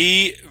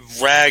 He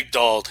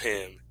ragdolled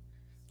him.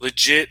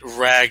 Legit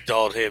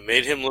ragdolled him.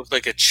 Made him look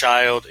like a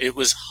child. It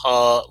was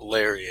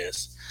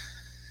hilarious.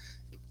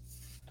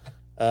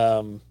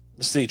 Let's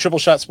see. Triple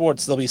Shot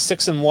Sports, they'll be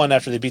 6-1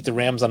 after they beat the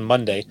Rams on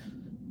Monday.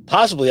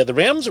 Possibly. The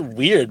Rams are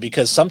weird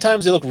because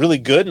sometimes they look really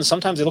good and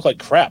sometimes they look like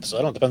crap. So I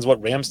don't know. It depends what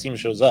Rams team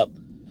shows up.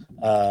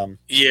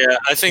 Yeah,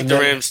 I think the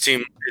Rams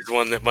team is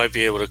one that might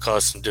be able to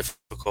cause some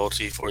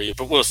difficulty for you,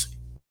 but we'll see.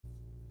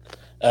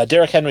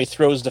 Derrick Henry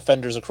throws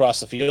defenders across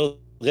the field.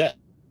 Yeah.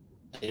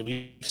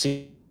 We've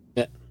seen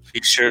it.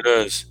 He sure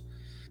does.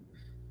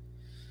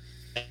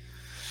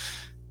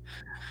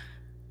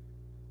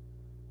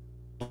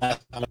 There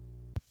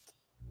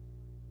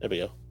we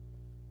go.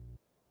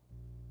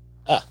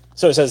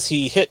 So it says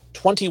he hit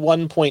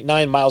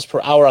 21.9 miles per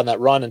hour on that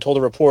run and told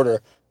a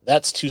reporter,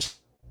 that's too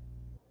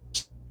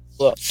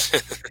slow.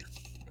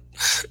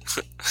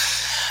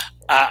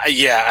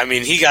 Yeah, I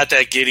mean, he got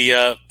that giddy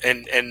up,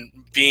 and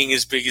being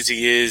as big as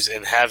he is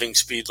and having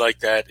speed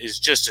like that is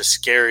just a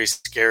scary,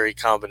 scary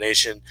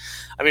combination.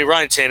 I mean,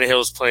 Ryan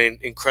Tannehill is playing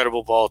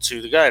incredible ball,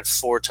 too. The guy had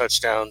 4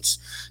 touchdowns,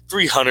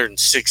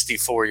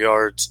 364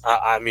 yards.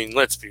 I mean,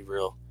 let's be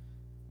real.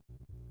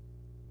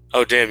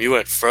 Oh, damn, you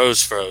went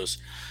froze.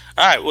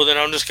 All right, well, then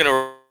I'm just going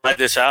to ride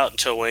this out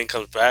until Wayne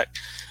comes back.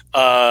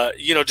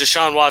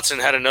 Deshaun Watson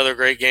had another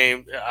great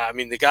game. I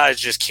mean, the guys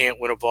just can't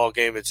win a ball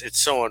game. It's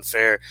so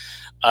unfair.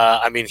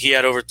 I mean, he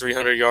had over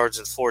 300 yards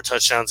and 4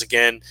 touchdowns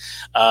again.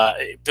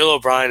 Bill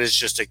O'Brien is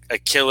just a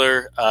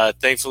killer.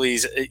 Thankfully,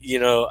 he's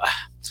he's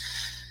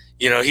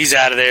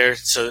out of there,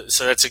 so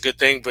that's a good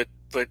thing. But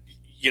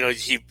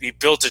he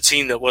built a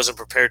team that wasn't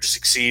prepared to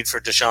succeed for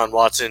Deshaun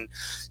Watson.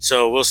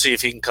 So we'll see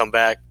if he can come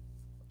back.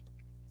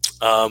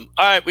 All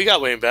right, we got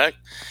Wayne back.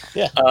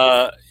 Yeah.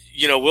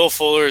 Will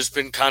Fuller has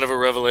been kind of a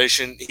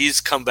revelation.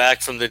 He's come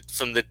back from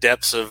the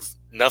depths of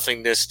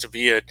nothingness to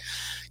be a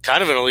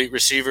kind of an elite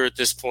receiver at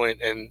this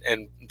point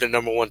and the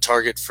number 1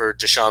 target for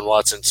Deshaun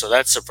Watson. So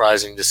that's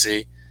surprising to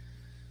see.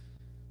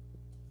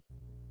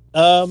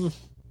 Yeah,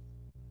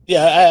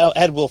 I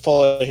had Will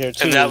Fuller here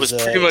too. And that was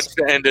pretty much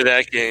the end of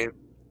that game.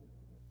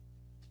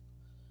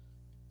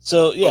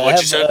 So yeah,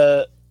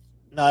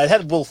 I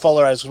had Will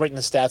Fuller. I was writing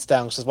the stats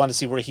down because I wanted to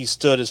see where he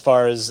stood as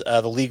far as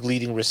the league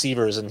leading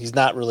receivers, and he's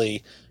not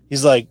really.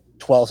 He's like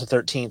 12th or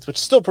 13th, which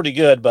is still pretty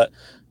good. But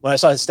when I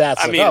saw his stats,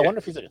 I wonder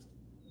if he's.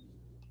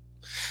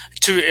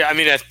 To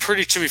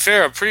be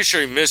fair, I'm pretty sure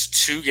he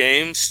missed 2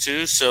 games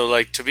too. So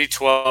like to be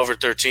 12th or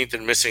 13th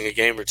and missing a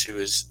game or 2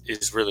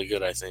 is really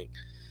good, I think.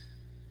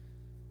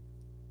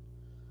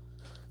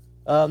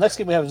 Next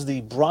game we have is the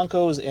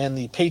Broncos and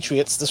the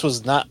Patriots. This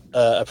was not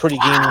a pretty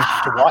game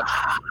to watch.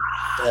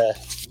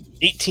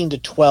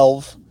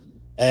 18-12,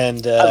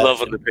 and I love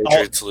when the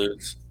Patriots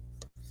lose.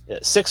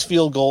 6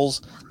 field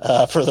goals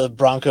for the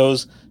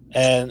Broncos,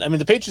 and I mean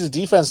the Patriots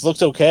defense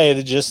looked okay.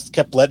 They just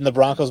kept letting the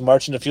Broncos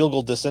march into field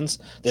goal distance.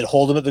 They'd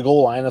hold them at the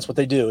goal line. That's what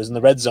they do. Is in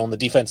the red zone. The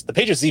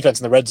Patriots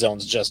defense in the red zone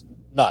is just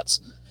nuts.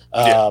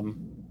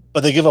 But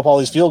they give up all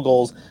these field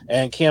goals,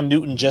 and Cam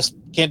Newton just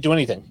can't do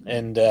anything.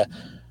 And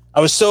I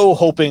was so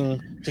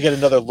hoping to get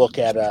another look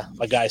at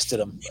my guy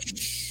Stidham.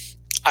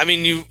 I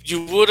mean, you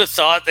would have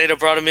thought they'd have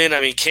brought him in.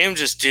 I mean, Cam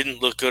just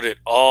didn't look good at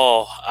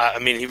all. I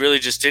mean, he really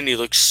just didn't. He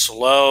looked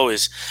slow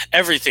as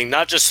everything,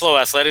 not just slow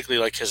athletically,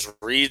 like his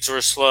reads were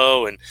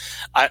slow. And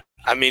I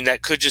mean,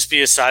 that could just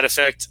be a side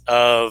effect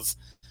of,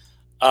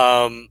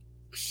 the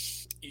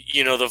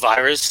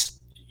virus.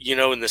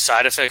 in the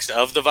side effects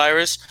of the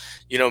virus.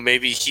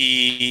 Maybe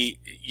he,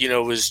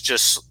 was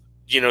just,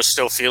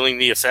 still feeling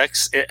the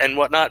effects and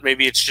whatnot.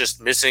 Maybe it's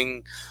just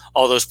missing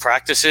all those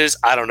practices.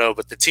 I don't know,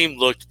 but the team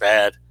looked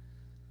bad.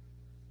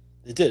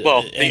 It did.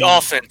 Well, the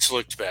offense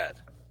looked bad.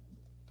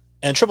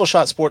 And Triple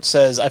Shot Sports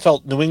says, I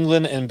felt New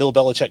England and Bill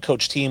Belichick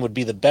coach team would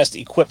be the best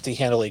equipped to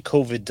handle a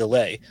COVID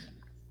delay.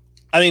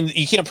 I mean,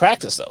 you can't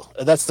practice, though.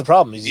 That's the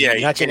problem. You're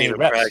not getting any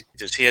reps.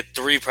 Practice. He had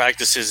 3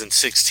 practices in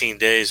 16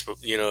 days, but,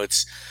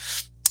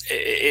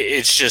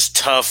 it's just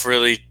tough,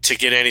 really, to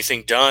get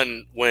anything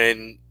done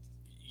when,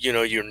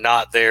 you're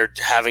not there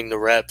having the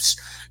reps,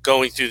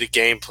 going through the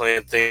game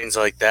plan, things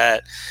like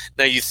that.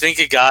 Now, you think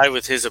a guy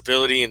with his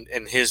ability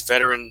and his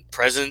veteran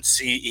presence,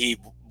 he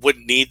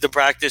wouldn't need the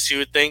practice, you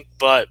would think,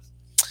 but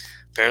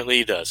apparently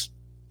he does.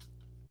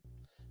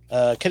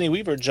 Kenny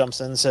Weaver jumps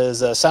in and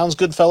says, sounds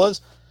good, fellas.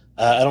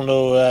 I don't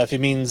know if he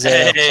means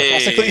hey,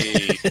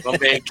 my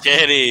man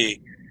Kenny.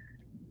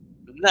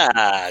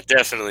 Nah,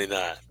 definitely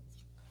not.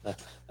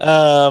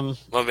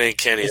 My man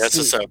Kenny, that's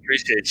what's up.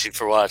 Appreciate you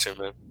for watching,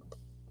 man.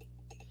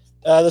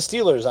 The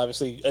Steelers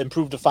obviously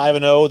improved to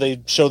 5-0.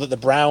 They show that the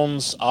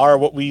Browns are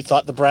what we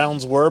thought the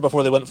Browns were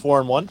before they went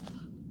 4-1.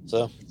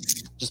 So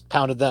just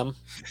pounded them.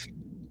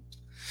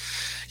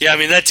 Yeah, I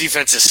mean, that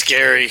defense is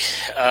scary.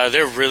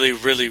 They're really,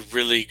 really,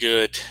 really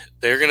good.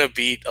 They're going to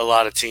beat a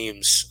lot of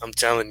teams. I'm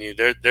telling you,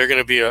 they're going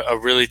to be a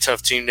really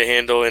tough team to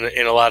handle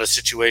in a lot of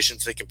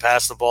situations. They can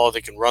pass the ball.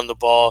 They can run the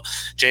ball.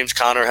 James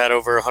Conner had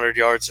over 100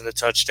 yards and a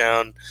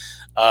touchdown.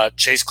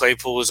 Chase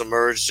Claypool has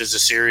emerged as a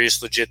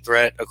serious, legit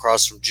threat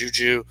across from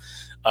Juju.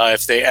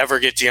 If they ever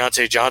get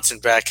Deontay Johnson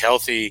back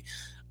healthy,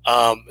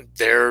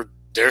 they're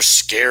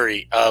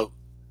scary.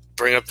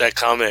 Bring up that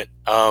comment.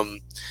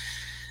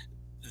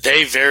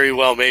 They very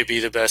well may be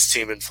the best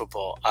team in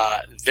football.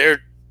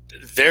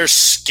 They're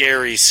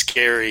scary,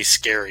 scary,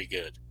 scary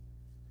good.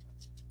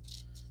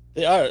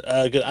 They are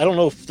good. I don't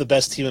know if the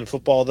best team in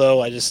football,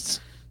 though. I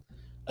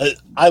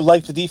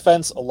like the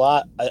defense a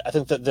lot. I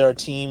think that there are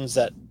teams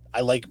that I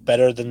like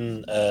better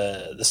than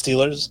the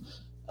Steelers.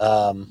 Who?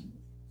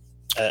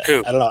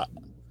 I don't know.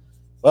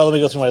 Well, let me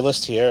go through my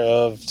list here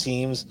of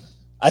teams.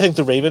 I think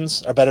the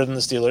Ravens are better than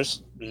the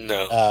Steelers.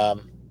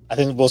 No. I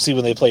think we'll see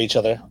when they play each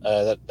other.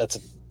 That's a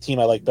team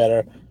I like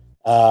better.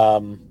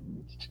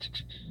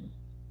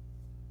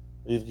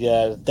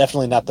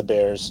 Definitely not the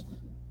Bears.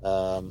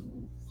 I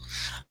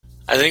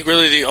think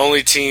really the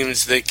only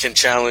teams that can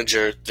challenge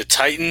are the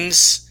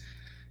Titans,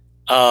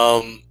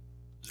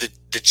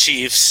 the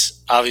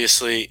Chiefs,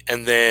 obviously,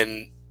 and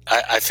then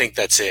I think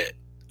that's it.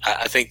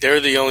 I think they're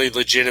the only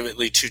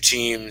legitimately 2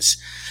 teams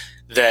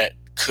that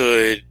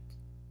could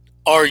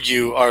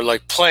argue are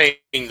like playing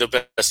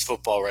the best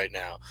football right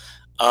now.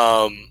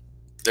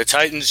 The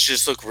Titans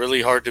just look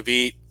really hard to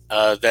beat.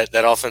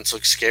 That offense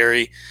looks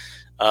scary.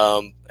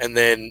 And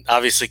then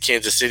obviously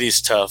Kansas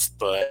City's tough,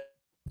 but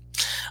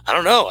I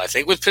don't know. I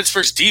think with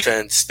Pittsburgh's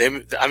defense,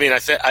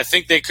 I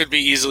think they could be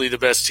easily the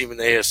best team in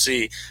the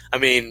AFC. I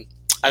mean,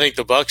 I think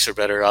the Bucs are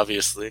better,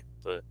 obviously,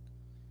 but.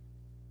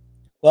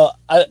 Well,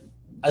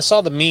 I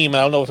saw the meme.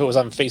 I don't know if it was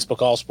on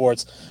Facebook All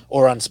Sports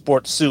or on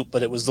Sports Soup,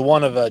 but it was the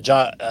one of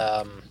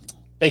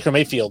Baker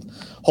Mayfield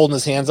holding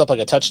his hands up like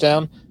a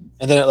touchdown,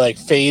 and then it like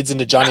fades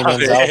into Johnny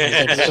Manziel.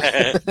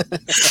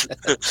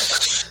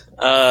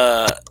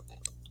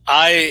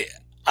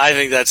 I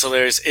think that's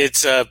hilarious.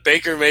 It's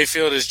Baker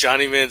Mayfield is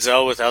Johnny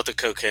Manziel without the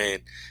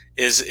cocaine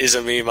is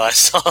a meme I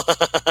saw.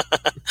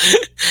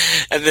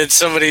 And then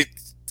somebody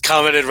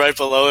commented right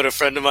below it. A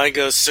friend of mine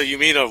goes, "So you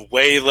mean a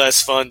way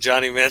less fun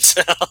Johnny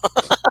Manziel?"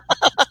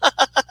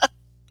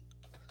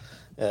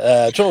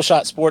 Triple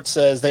Shot Sports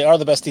says they are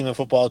the best team in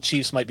football.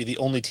 Chiefs might be the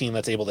only team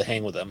that's able to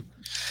hang with them.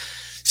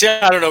 See,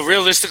 I don't know.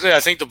 Realistically, I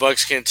think the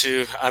Bucs can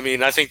too. I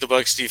mean, I think the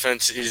Bucs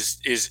defense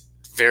is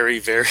very,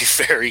 very,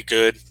 very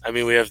good. I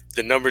mean, we have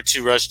the number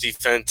 2 rush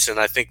defense, and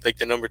I think like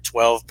the number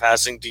 12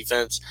 passing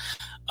defense.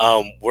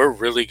 We're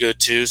really good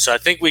too. So I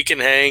think we can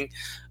hang.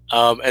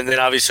 And then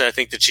obviously I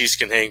think the Chiefs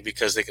can hang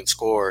because they can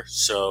score.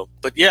 So,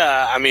 but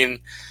yeah, I mean,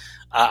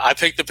 I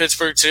picked the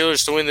Pittsburgh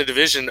Steelers to win the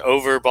division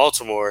over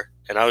Baltimore,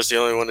 and I was the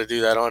only one to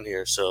do that on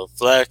here. So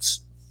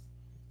flex.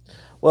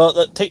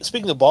 Well,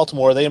 speaking of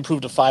Baltimore, they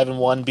improved to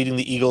 5-1, beating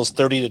the Eagles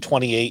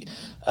 30-28.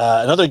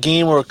 Another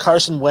game where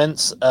Carson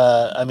Wentz,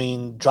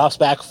 drops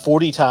back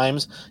 40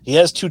 times. He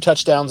has 2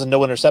 touchdowns and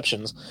no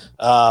interceptions.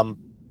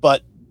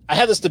 But I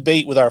had this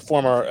debate with our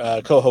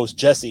former co-host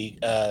Jesse.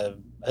 I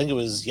think it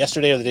was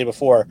yesterday or the day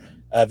before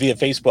via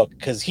Facebook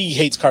because he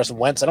hates Carson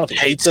Wentz. I don't know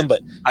if he hates him,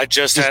 but I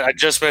just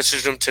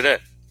messaged him today.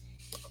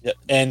 Yeah,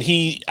 and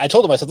I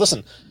told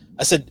him,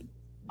 I said,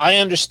 I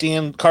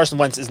understand Carson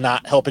Wentz is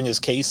not helping his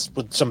case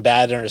with some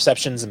bad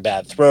interceptions and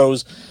bad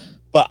throws,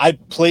 but I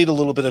played a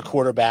little bit of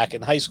quarterback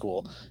in high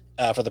school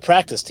for the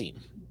practice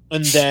team.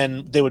 And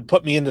then they would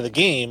put me into the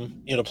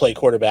game, to play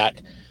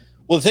quarterback.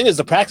 Well, the thing is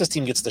the practice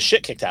team gets the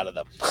shit kicked out of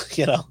them,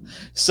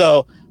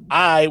 So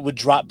I would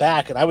drop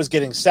back and I was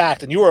getting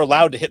sacked, and you were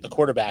allowed to hit the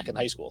quarterback in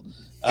high school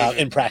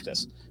in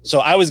practice. So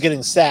I was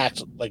getting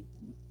sacked, like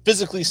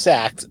physically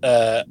sacked,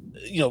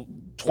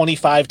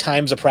 25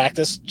 times a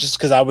practice just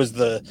because I was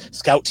the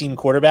scout team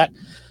quarterback.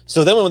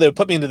 So then when they would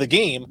put me into the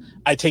game,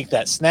 I take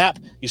that snap.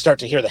 You start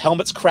to hear the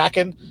helmets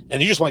cracking,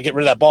 and you just want to get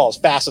rid of that ball as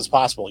fast as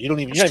possible. You're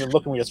not even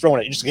looking when you're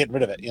throwing it. You're just getting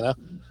rid of it,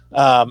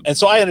 And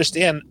so I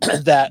understand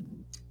that,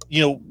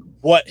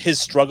 what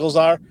his struggles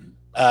are.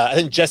 I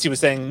think Jesse was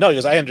saying, no, he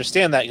goes, I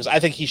understand that. He goes, I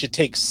think he should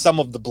take some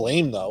of the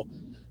blame, though.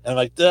 And I'm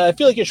like, I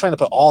feel like you're trying to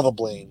put all the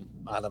blame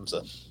on him.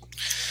 So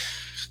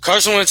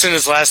Carson Wentz in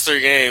his last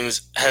 3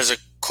 games has a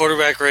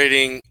quarterback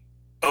rating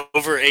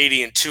over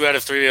 80 in 2 out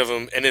of 3 of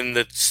them, and in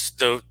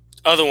the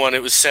other one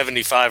it was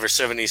 75 or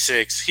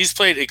 76. He's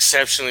played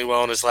exceptionally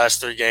well in his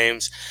last 3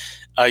 games.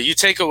 You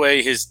take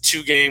away his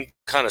 2-game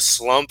kind of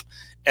slump,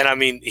 and I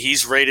mean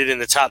he's rated in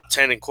the top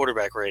 10 in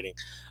quarterback rating.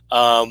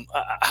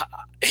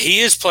 He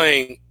is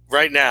playing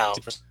right now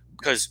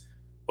because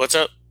what's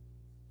up?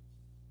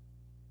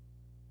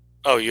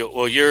 Oh,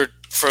 you're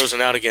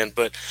frozen out again.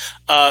 But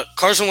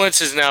Carson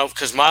Wentz is now,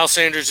 because Miles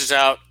Sanders is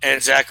out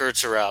and Zach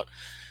Ertz are out.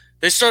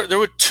 There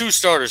were 2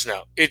 starters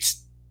now.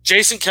 It's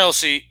Jason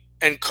Kelce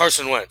and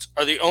Carson Wentz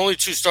are the only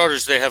 2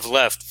 starters they have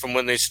left from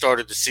when they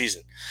started the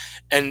season.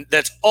 And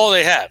that's all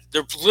they have.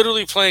 They're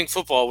literally playing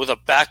football with a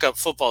backup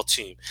football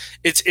team.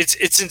 It's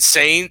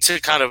insane to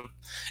kind of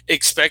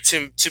expect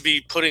him to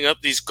be putting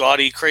up these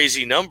gaudy,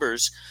 crazy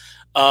numbers.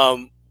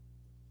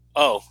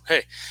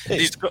 Hey.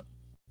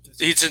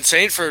 It's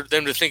insane for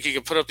them to think he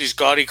can put up these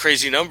gaudy,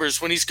 crazy numbers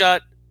when he's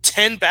got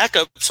 10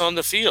 backups on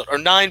the field or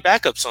 9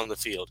 backups on the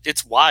field.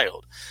 It's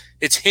wild.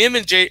 It's him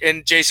and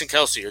Jason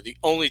Kelce are the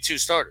only 2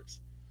 starters.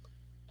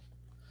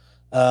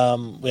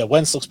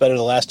 Wentz looks better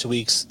the last 2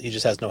 weeks. He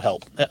just has no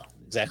help. Yeah,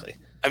 exactly.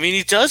 I mean,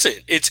 he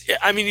doesn't.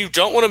 You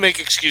don't want to make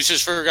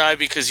excuses for a guy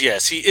because,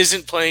 yes, he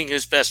isn't playing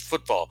his best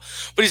football.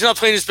 But he's not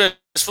playing his best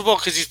football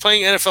because he's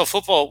playing NFL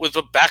football with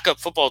a backup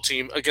football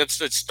team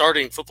against a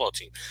starting football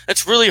team.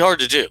 That's really hard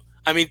to do.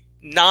 I mean,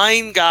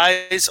 9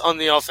 guys on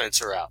the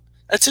offense are out.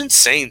 That's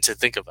insane to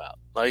think about.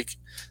 Like,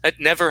 that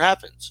never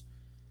happens.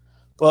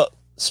 Well,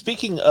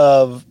 speaking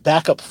of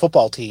backup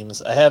football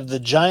teams, I have the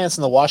Giants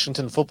and the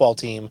Washington football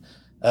team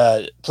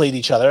played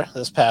each other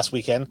this past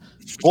weekend.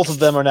 Both of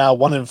them are now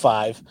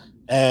 1-5.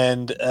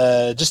 And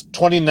just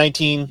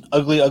 2019,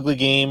 ugly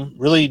game.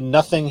 Really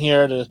nothing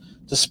here to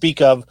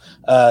speak of.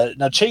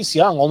 Now, Chase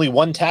Young, only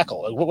 1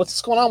 tackle.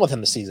 What's going on with him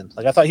this season?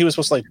 Like, I thought he was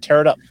supposed to,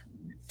 tear it up.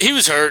 He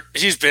was hurt.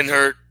 He's been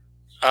hurt.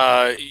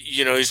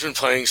 He's been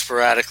playing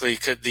sporadically.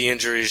 The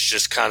injury is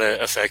just kind of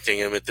affecting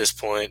him at this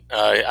point.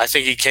 I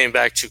think he came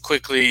back too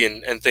quickly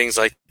and things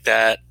like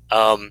that.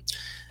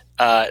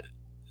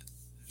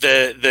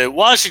 The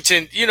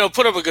Washington,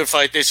 put up a good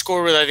fight. They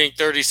scored with, I think,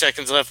 30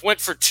 seconds left, went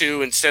for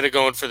 2 instead of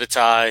going for the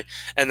tie,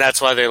 and that's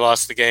why they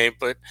lost the game.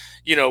 But,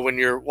 when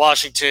you're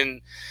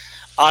Washington,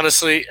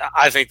 honestly,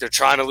 I think they're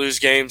trying to lose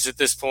games at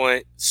this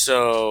point.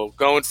 So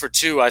going for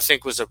 2, I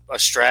think, was a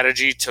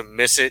strategy to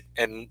miss it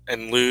and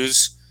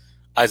lose.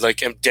 I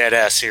am dead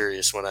ass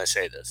serious when I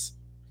say this.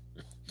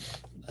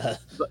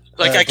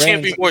 I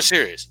can't be more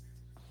serious.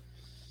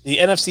 The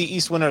NFC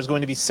East winner is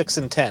going to be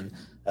 6-10,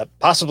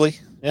 possibly.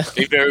 Yeah,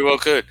 he very well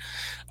could.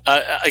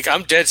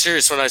 I'm dead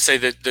serious when I say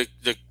that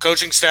the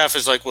coaching staff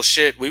is like, well,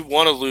 shit, we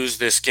want to lose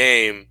this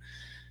game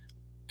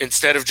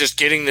instead of just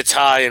getting the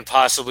tie and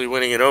possibly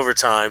winning in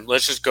overtime.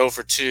 Let's just go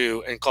for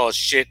 2 and call it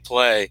shit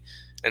play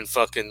and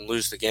fucking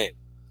lose the game.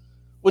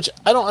 Which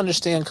I don't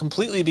understand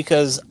completely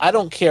because I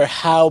don't care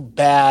how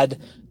bad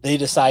they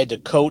decide to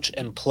coach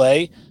and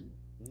play.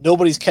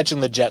 Nobody's catching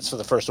the Jets for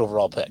the first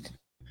overall pick.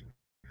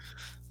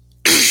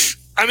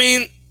 I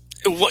mean,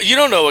 you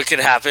don't know what could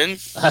happen.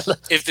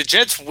 If the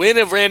Jets win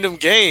a random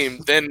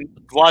game, then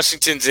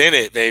Washington's in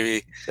it,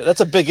 baby.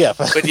 That's a big if.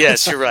 But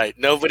yes, you're right.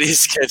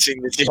 Nobody's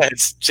catching the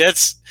Jets.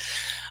 Jets,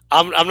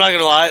 I'm not going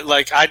to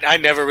lie. I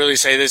never really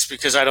say this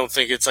because I don't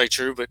think it's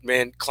true, but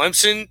man,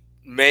 Clemson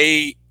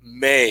may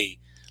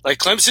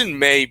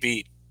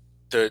beat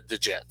the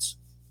Jets.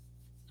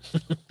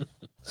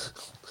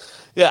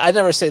 Yeah, I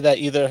never say that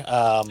either.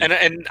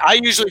 And I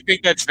usually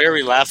think that's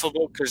very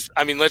laughable because,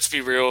 let's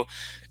be real,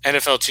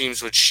 NFL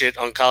teams would shit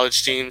on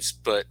college teams,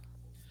 but...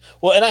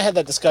 Well, and I had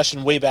that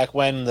discussion way back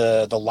when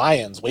the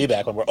Lions, way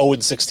back when we're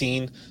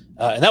 0-16,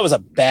 and that was a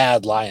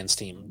bad Lions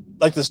team,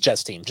 like this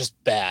Jets team, just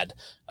bad.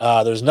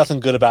 There's nothing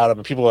good about them,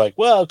 and people were like,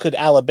 well, could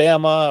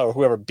Alabama or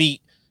whoever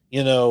beat,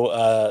 and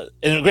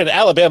granted,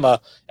 Alabama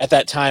at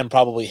that time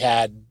probably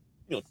had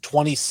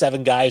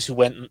 27 guys who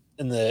went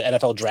in the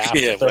NFL draft.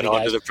 Yeah, went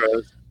on to the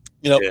pros.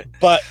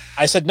 But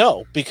I said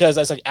no because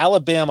I was like,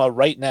 Alabama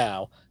right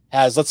now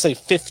has, let's say,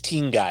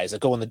 15 guys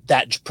that go in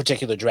that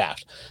particular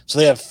draft. So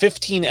they have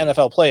 15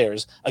 NFL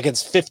players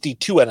against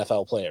 52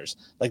 NFL players.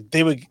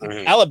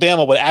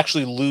 Alabama would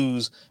actually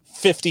lose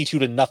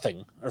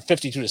 52-0 or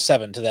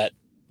 52-7 to that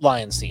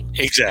Lions team.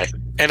 Exactly.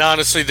 And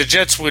honestly, the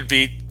Jets would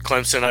beat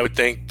Clemson, I would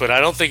think, but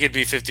I don't think it'd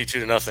be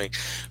 52-0.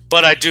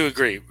 But I do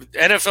agree.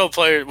 NFL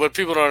players, what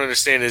people don't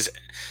understand is,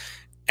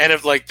 and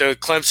if the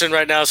Clemson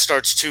right now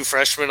starts 2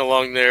 freshmen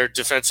along their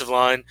defensive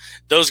line,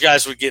 those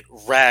guys would get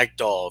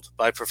ragdolled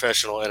by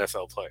professional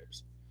NFL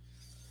players.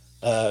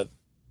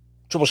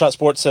 Triple Shot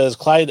Sports says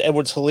Clyde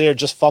Edwards-Helaire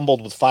just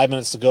fumbled with 5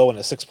 minutes to go in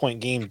a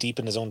 6-point game deep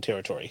in his own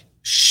territory.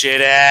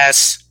 Shit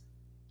ass.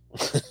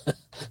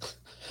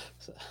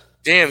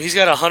 Damn, he's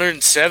got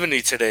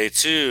 170 today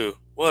too.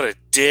 What a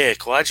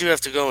dick. Why'd you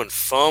have to go and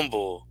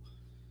fumble?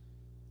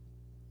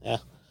 Yeah.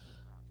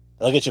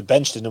 That'll get you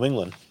benched in New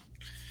England.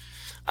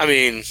 I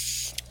mean,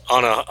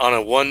 on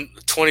a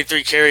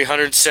 123 carry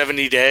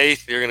 170 day,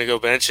 you're gonna go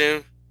bench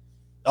him?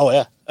 Oh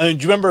yeah. I mean,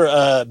 do you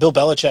remember Bill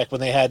Belichick when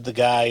they had the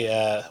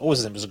guy what was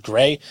his name? Was it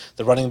Gray,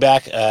 the running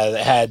back,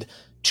 that had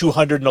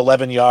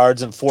 211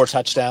 yards and 4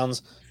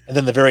 touchdowns, and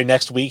then the very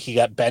next week he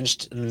got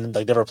benched and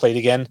like never played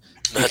again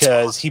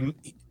because he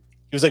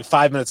was like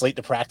 5 minutes late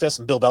to practice,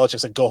 and Bill Belichick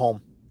said, "Go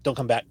home, don't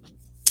come back."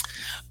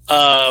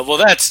 Well,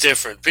 that's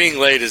different. Being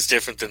late is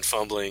different than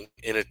fumbling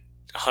in a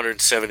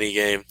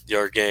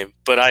 170-yard game.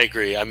 But I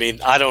agree. I mean,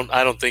 I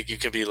don't think you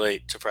can be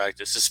late to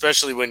practice,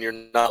 especially when you're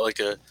not like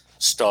a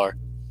star.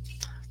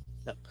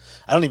 No.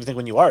 I don't even think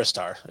when you are a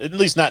star, at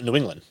least not in New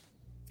England.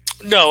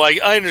 No, I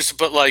understand,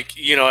 but like,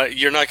 you know,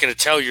 you're not going to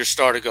tell your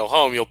star to go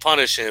home. You'll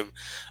punish him.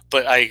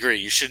 But I agree.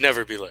 You should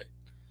never be late.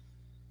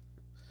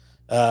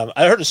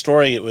 I heard a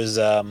story. It was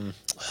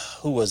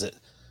who was it?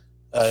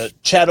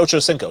 Chad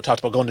Ochocinco talked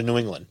about going to New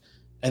England,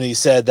 and he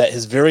said that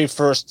his very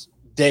first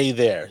day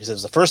there, he said it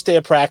was the first day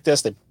of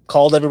practice. They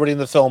called everybody in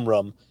the film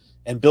room,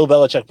 and Bill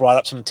Belichick brought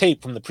up some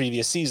tape from the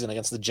previous season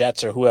against the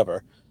Jets or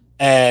whoever,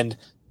 and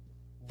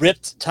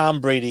ripped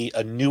Tom Brady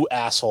a new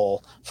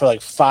asshole for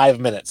like 5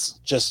 minutes,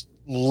 just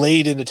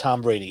laid into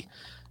Tom Brady.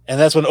 And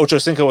that's when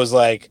Ochocinco was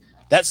like,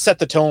 that set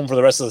the tone for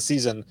the rest of the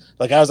season.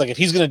 Like, I was like, if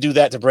he's going to do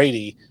that to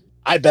Brady,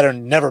 I better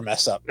never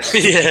mess up.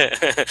 Yeah.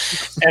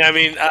 And I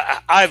mean,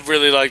 I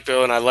really like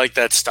Bill, and I like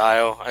that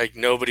style. Like,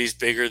 nobody's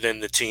bigger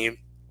than the team.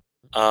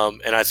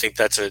 And I think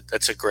that's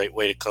a great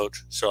way to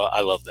coach. So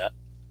I love that.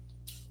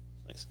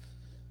 Nice.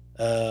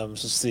 So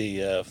let's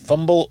see.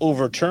 Fumble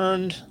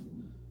overturned.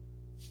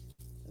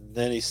 And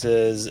then he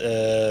says,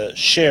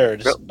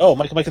 shared. Yep. Oh,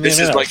 Mike. This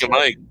is Mike and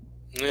Mike.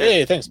 Yeah.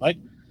 Hey, thanks, Mike.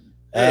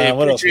 Hey,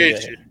 what else?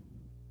 appreciate you.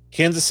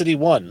 Kansas City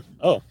won.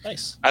 Oh,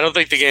 nice. I don't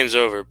think the game's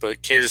over,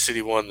 but Kansas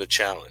City won the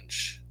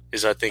challenge.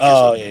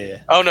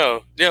 Yeah. Oh,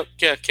 no. Yeah,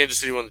 Kansas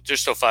City won. There's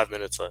still 5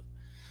 minutes left.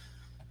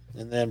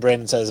 And then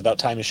Brandon says about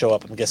time to show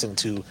up, I'm guessing,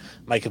 to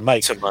Mike and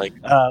Mike. To Mike.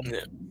 Yeah.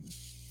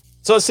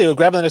 So let's see. We'll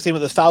grab the next team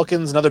with the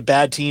Falcons, another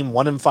bad team,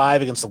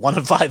 1-5 against the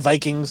 1-5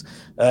 Vikings.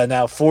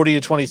 Now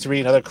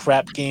 40-23, another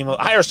crap game,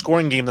 a higher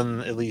scoring game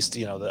than at least,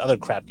 the other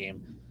crap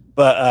game.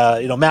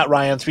 But, Matt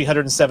Ryan,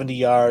 370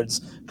 yards.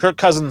 Kirk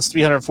Cousins,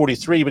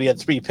 343, but he had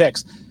 3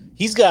 picks.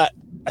 He's got,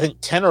 I think,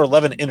 10 or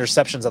 11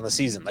 interceptions on the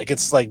season. Like,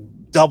 it's like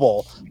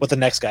double what the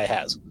next guy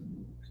has.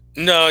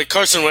 No,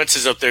 Carson Wentz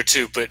is up there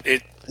too, but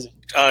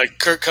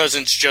Kirk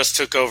Cousins just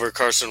took over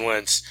Carson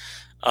Wentz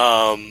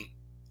for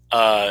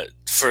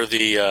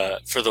the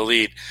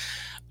lead.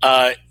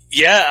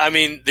 Yeah, I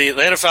mean, the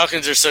Atlanta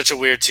Falcons are such a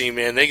weird team,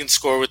 man. They can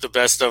score with the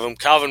best of them.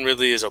 Calvin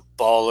Ridley is a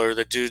baller.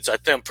 The dude's,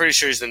 I'm pretty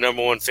sure he's the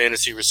number 1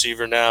 fantasy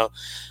receiver now.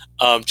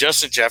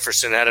 Justin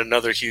Jefferson had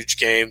another huge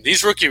game.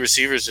 These rookie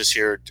receivers this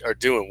year are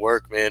doing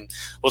work, man.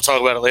 We'll talk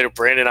about it later.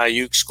 Brandon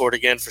Ayuk scored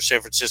again for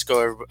San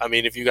Francisco. I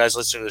mean, if you guys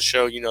listen to the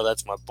show, you know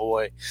that's my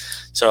boy.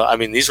 So, I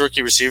mean, these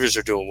rookie receivers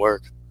are doing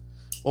work.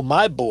 Well,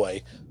 my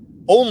boy,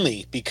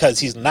 only because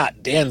he's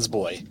not Dan's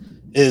boy,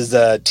 is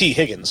T.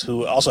 Higgins,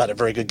 who also had a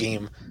very good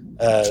game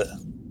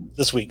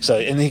this week. So,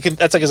 and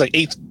that's like his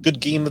 8th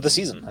good game of the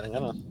season. I don't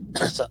know.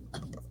 So.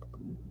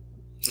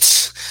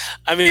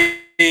 I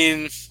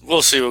mean,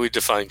 we'll see what we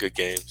define good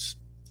games.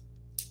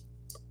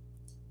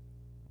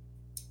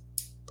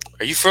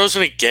 Are you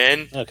frozen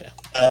again? Okay.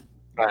 All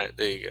right,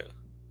 there you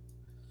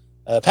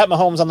go. Pat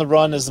Mahomes on the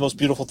run is the most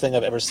beautiful thing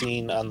I've ever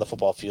seen on the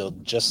football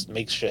field. Just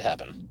makes shit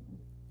happen.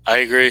 I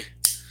agree.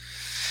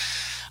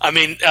 I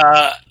mean,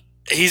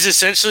 he's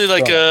essentially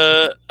like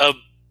a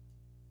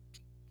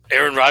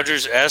Aaron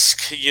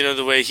Rodgers-esque,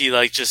 the way he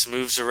just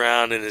moves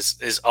around and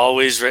is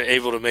always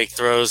able to make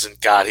throws.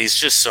 And God, he's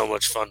just so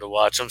much fun to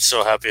watch. I'm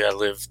so happy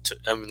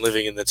I'm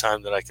living in the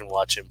time that I can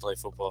watch him play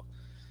football.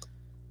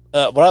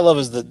 What I love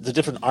is the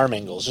different arm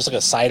angles, just like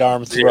a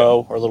sidearm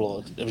throw or a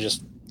little. It was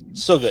just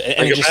so good.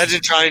 And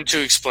imagine trying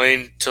to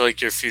explain to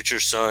your future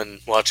son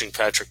watching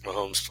Patrick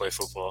Mahomes play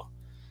football.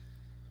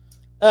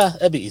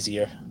 That'd be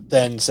easier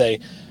than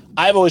say.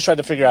 I've always tried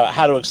to figure out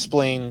how to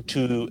explain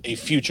to a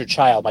future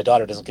child. My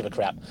daughter doesn't give a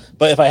crap.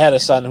 But if I had a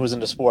son who was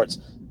into sports,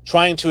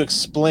 trying to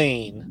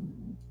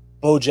explain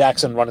Bo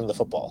Jackson running the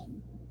football.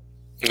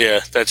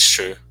 Yeah, that's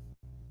true.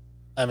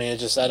 I mean,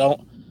 I don't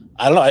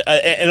know.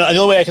 And the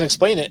only way I can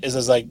explain it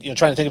is trying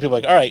to think of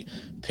people all right,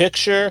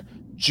 picture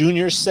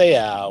Junior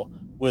Seau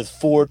with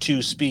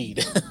 4.2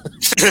 speed.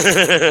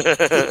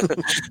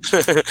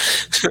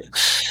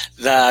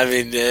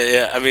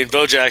 I mean,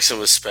 Bo Jackson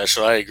was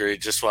special. I agree.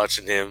 Just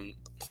watching him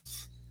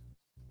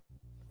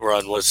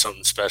run was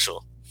something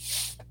special.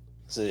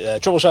 So,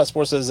 Triple Shot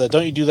Sports says,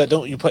 don't you do that?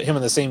 Don't you put him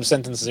in the same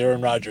sentence as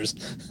Aaron Rodgers?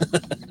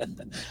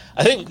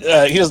 I think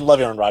he doesn't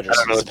love Aaron Rodgers.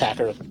 He's a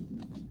Packer.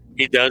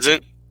 He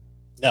doesn't?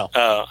 No.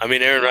 I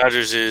mean, Aaron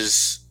Rodgers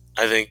is,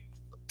 I think,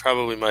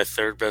 probably my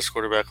third best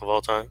quarterback of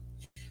all time.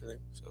 I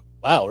think, so.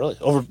 Wow, really?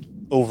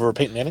 Over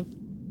Peyton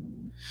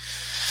Manning?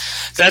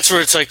 That's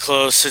where it's like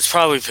close. It's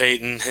probably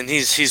Peyton, and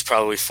he's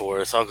probably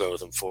fourth. I'll go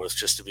with him fourth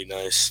just to be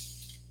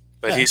nice,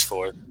 but he's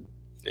fourth.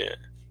 Yeah.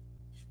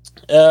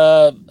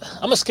 I'm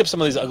gonna skip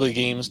some of these ugly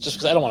games just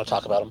because I don't want to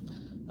talk about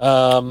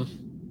them.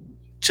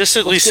 Just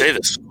at least say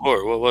the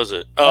score. What was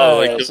it?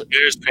 Oh, the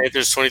Bears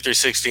Panthers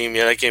 23-16.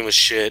 Yeah, that game was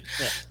shit.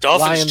 Yeah.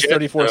 Dolphins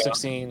Lions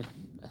 34-16.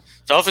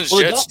 Dolphins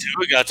Jets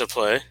Tua got to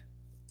play.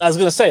 I was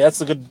gonna say that's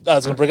the good. I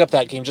was gonna bring up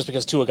that game just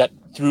because Tua got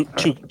through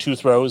two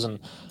throws, and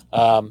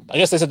I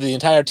guess they said the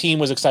entire team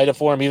was excited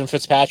for him. Even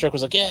Fitzpatrick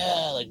was like,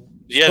 totally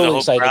the whole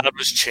excited. Crowd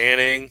was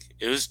chanting.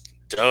 It was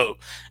dope.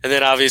 And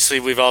then obviously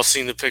we've all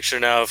seen the picture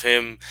now of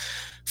him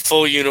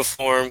full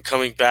uniform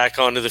coming back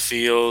onto the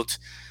field,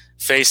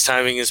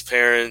 FaceTiming his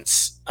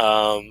parents.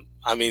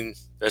 I mean,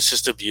 that's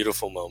just a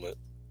beautiful moment.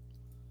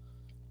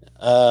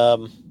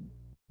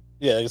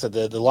 Yeah, like I said,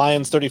 the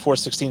Lions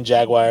 34-16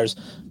 Jaguars,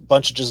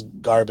 bunch of just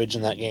garbage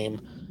in that game.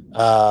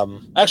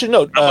 Actually,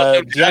 no,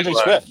 DeAndre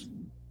Swift.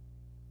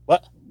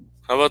 What?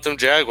 How about them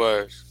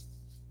Jaguars?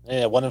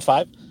 Yeah,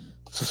 1-5.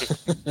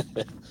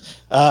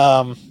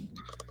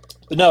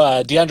 But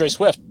no, DeAndre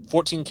Swift,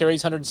 14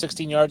 carries,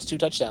 116 yards, 2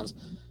 touchdowns.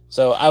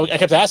 So I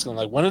kept asking him,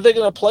 like, when are they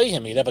going to play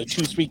him? He'd have like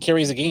 2-3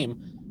 carries a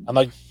game. I'm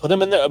like, put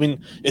him in there. I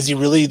mean, is he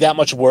really that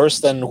much worse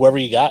than whoever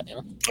you got? You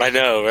know? I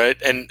know, right?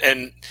 And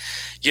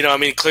you know, I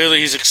mean, clearly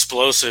he's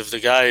explosive. The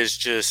guy is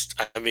just,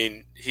 I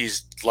mean,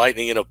 he's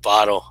lightning in a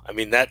bottle. I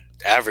mean, that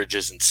average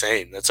is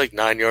insane. That's like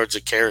 9 yards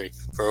a carry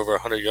for over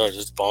 100 yards.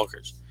 It's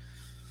bonkers.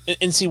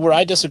 And see, where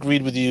I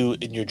disagreed with you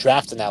in your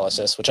draft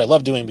analysis, which I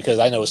love doing because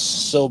I know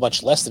so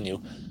much less than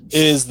you,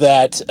 is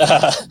that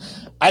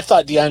I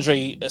thought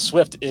DeAndre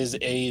Swift is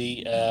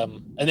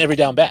an every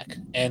down back.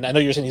 And I know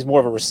you're saying he's more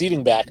of a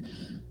receiving back.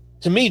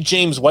 To me,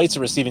 James White's a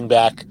receiving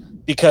back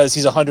because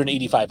he's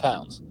 185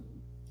 pounds.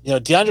 You know,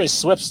 DeAndre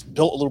Swift's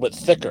built a little bit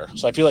thicker,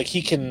 so I feel like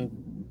he can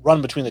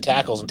run between the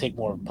tackles and take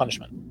more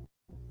punishment.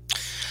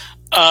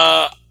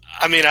 I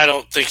mean, I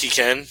don't think he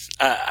can.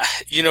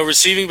 You know,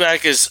 receiving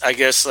back is, I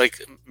guess,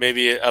 like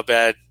maybe a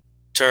bad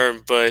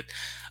term, but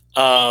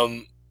I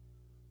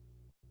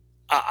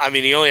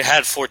mean, he only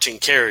had 14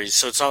 carries,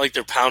 so it's not like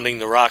they're pounding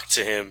the rock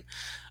to him.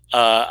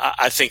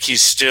 I think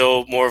he's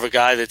still more of a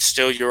guy that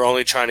still you're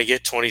only trying to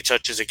get 20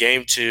 touches a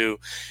game to,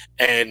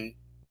 and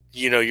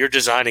you know, you're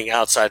designing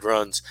outside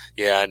runs.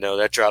 Yeah, I know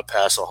that drop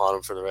pass will haunt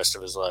him for the rest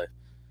of his life.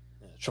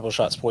 Triple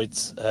shot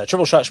sports.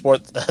 Triple shot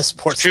sports.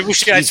 Triple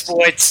shot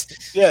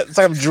sports. Yeah, it's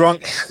like I'm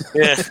drunk.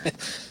 Yeah.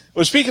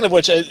 Well, speaking of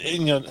which,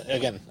 you know,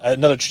 again,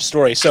 another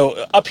story.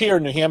 So up here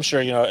in New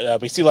Hampshire, you know,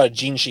 we see a lot of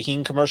Jean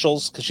Shaheen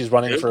commercials because she's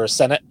running for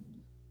Senate.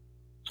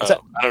 I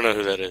don't know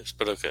who that is,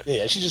 but okay.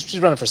 Yeah, she's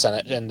running for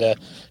Senate, and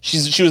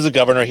she was the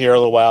governor here a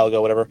little while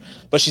ago, whatever.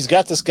 But she's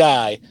got this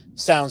guy,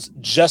 sounds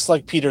just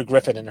like Peter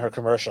Griffin in her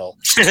commercial.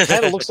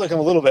 Kind of looks like him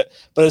a little bit,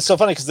 but it's so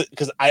funny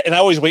because I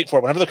always wait for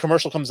it. Whenever the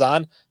commercial comes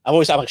on, I'm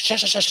like,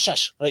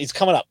 shush. He's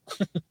coming up.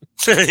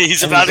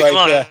 He's about to come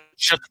on.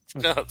 Shut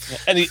up.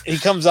 And he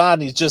comes on,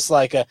 and he's just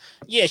like,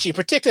 yeah, she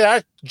protected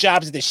our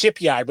jobs at the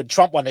shipyard, but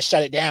Trump wanted to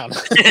shut it down.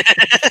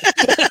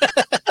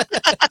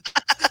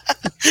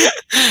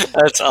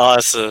 That's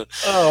awesome.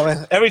 Oh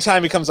man! Every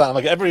time he comes on, I'm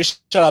like, everybody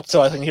shut up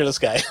so I can hear this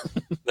guy.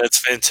 That's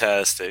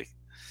fantastic.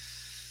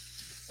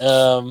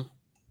 Oh,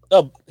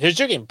 here's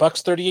your game: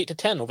 Bucks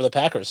 38-10 over the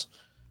Packers.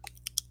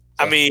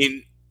 I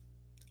mean,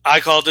 I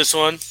called this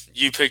one.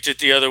 You picked it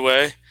the other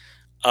way.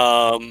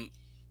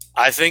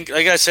 I think,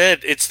 like I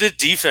said, it's the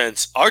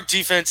defense. Our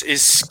defense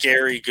is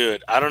scary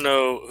good. I don't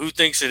know who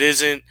thinks it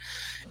isn't.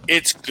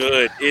 It's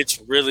good.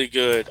 It's really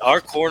good.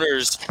 Our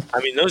corners, I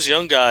mean, those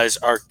young guys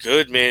are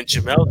good, man.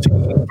 Jamel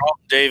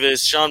Carlton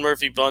Davis, Sean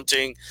Murphy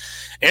Bunting,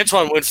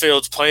 Antoine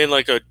Winfield's playing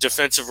like a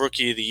defensive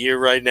rookie of the year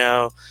right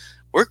now.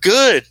 We're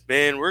good,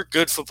 man. We're a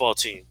good football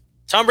team.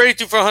 Tom Brady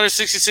threw for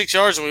 166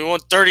 yards and we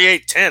won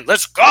 38-10.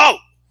 Let's go!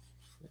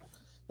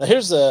 Now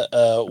here's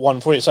a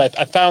one for you. So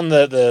I found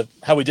the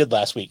how we did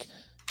last week.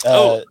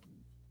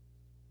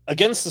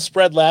 Against the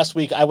spread last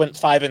week, I went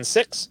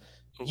 5-6.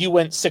 You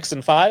went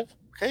 6-5.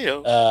 Hey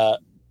yo.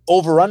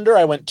 Over under,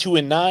 I went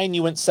 2-9.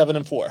 You went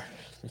 7-4.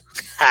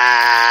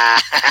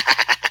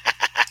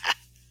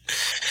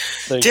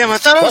 So damn, I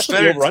thought I was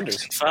better than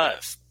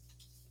 5.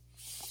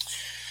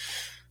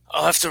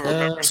 I'll have to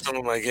remember some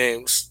of my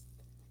games.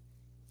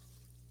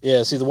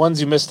 Yeah, see the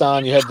ones you missed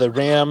on. You had the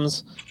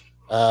Rams.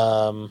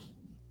 The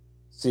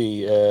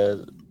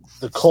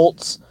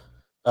Colts.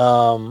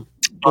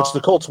 Which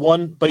the Colts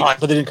won, but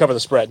they didn't cover the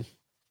spread.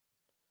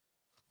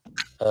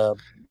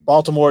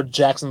 Baltimore,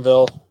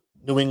 Jacksonville,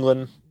 New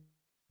England.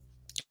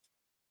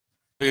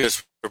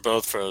 Because we're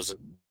both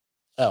frozen.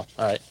 Oh,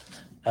 all right.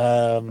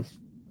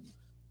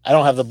 I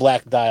don't have the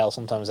black dial.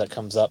 Sometimes that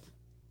comes up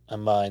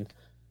on mine.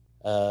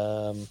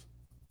 While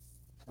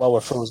we're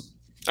frozen.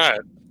 All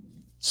right.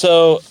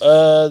 So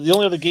the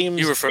only other games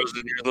you were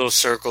frozen. You're a little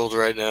circled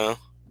right now.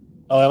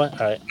 Oh, am I? All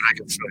right. I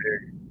can still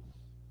hear you.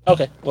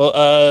 Okay.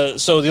 Well,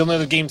 so the only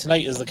other game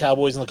tonight is the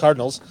Cowboys and the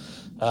Cardinals.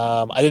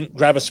 I didn't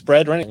grab a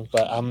spread or anything,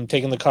 but I'm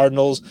taking the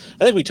Cardinals.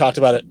 I think we talked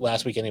about it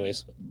last week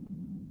anyways.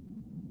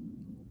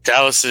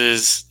 Dallas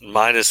is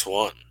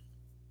 -1.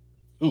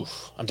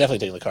 Oof, I'm definitely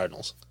taking the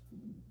Cardinals.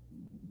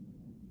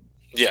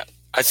 Yeah,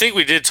 I think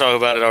we did talk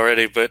about it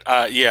already, but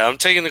yeah, I'm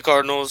taking the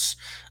Cardinals.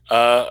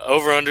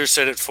 Over-under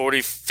set at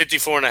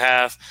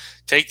 54.5.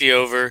 Take the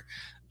over.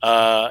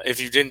 If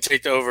you didn't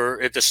take the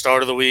over at the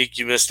start of the week,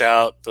 you missed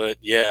out. But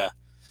yeah,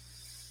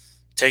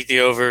 take the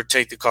over,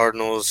 take the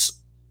Cardinals.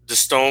 The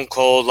Stone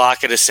Cold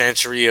lock it a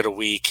century at a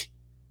week.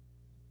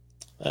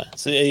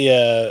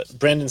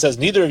 Brandon says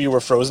neither of you were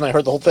frozen. I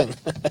heard the whole thing.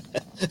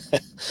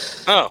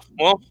 Oh,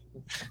 well,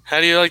 how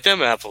do you like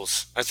them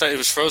apples? I thought it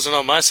was frozen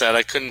on my side.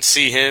 I couldn't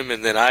see him,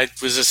 and then I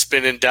was a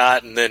spinning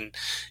dot, and then,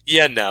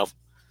 yeah, no.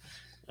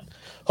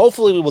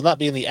 Hopefully we will not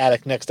be in the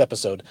attic next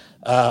episode.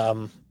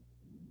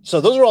 So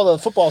those are all the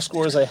football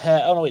scores I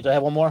had. Oh, no, wait, do I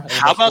have one more?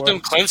 How about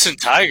them Clemson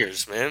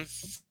Tigers, man?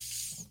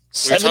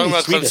 We were talking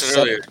about Clemson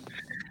earlier.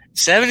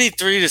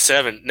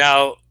 73-7.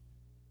 Now,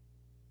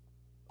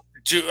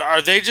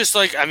 are they just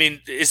like, I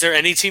mean, is there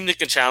any team that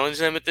can challenge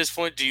them at this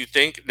point, do you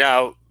think?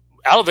 Now,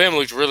 Alabama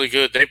looked really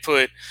good. They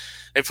put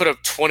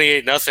up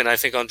 28-0, I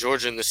think, on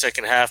Georgia in the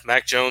second half.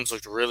 Mac Jones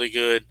looked really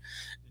good.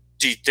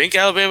 Do you think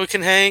Alabama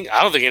can hang?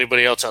 I don't think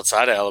anybody else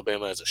outside of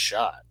Alabama has a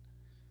shot.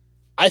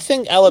 I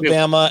think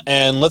Alabama,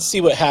 and let's see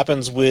what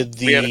happens with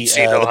the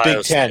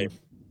Big Ten.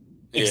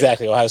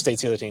 Exactly, Ohio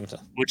State's the other team.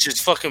 Which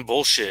is fucking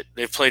bullshit.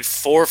 They've played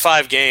 4 or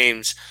 5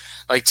 games.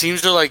 Like,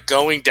 teams are, like,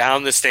 going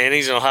down the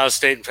standings, and Ohio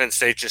State and Penn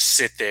State just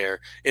sit there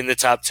in the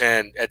top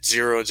 10 at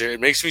 0-0. It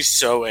makes me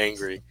so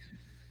angry.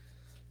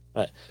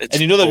 Right. And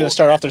you know they're going to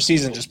start off their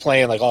season just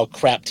playing, like, all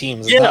crap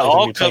teams. It's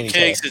all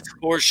cupcakes. It's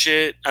horse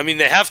shit. I mean,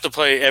 they have to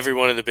play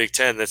everyone in the Big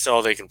Ten. That's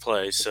all they can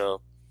play,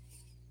 so.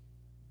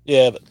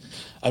 Yeah, but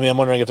I mean, I'm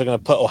wondering if they're going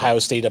to put Ohio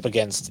State up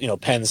against,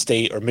 Penn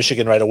State or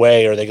Michigan right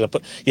away, or are they going to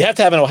put? You have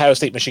to have an Ohio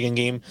State-Michigan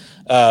game,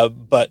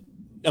 but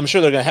I'm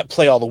sure they're going to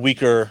play all the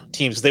weaker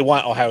teams because they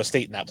want Ohio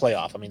State in that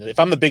playoff. I mean, if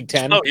I'm the Big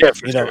Ten, sure.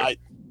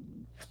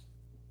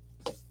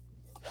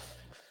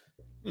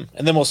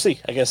 And then we'll see.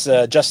 I guess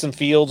Justin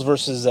Fields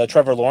versus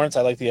Trevor Lawrence.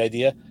 I like the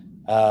idea.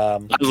 I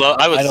would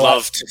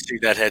love to see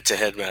that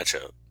head-to-head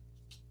matchup.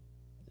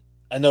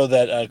 I know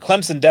that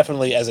Clemson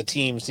definitely, as a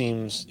team,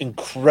 seems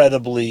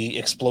incredibly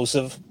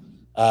explosive.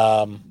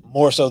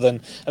 More so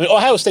than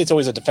Ohio State's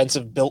always a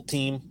defensive-built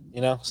team,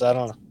 So I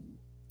don't know.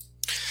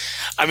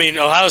 I mean,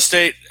 Ohio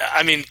State.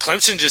 I mean,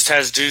 Clemson just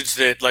has dudes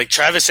that like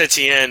Travis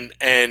Etienne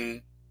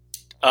and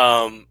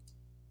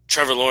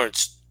Trevor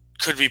Lawrence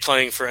could be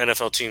playing for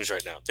NFL teams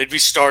right now. They'd be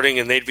starting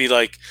and they'd be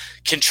like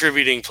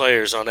contributing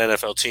players on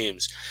NFL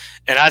teams.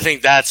 And I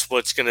think that's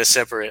what's going to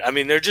separate. I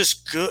mean, they're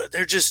just good.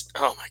 They're just,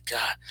 oh my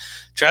God.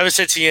 Travis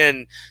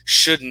Etienne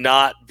should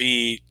not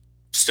be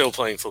still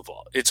playing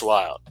football. It's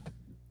wild.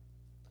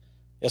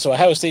 Yeah, so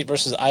Ohio State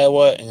versus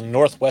Iowa and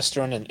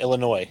Northwestern and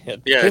Illinois. Yeah,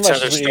 it's how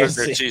they're starting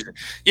their season.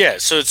 Yeah,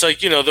 so it's like,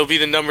 they'll be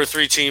the number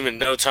 3 team in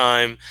no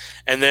time.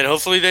 And then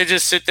hopefully they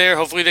just sit there.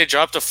 Hopefully they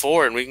drop to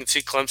 4 and we can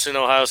see Clemson,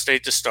 Ohio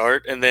State to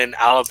start. And then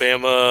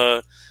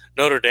Alabama,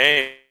 Notre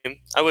Dame.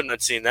 I wouldn't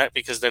have seen that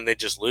because then they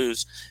just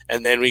lose.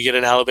 And then we get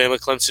an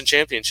Alabama-Clemson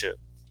championship.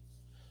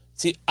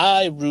 See,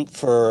 I root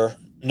for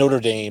Notre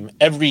Dame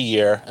every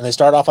year, and they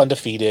start off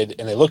undefeated,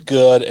 and they look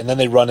good, and then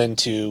they run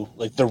into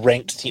like the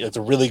ranked team, like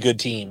the really good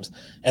teams,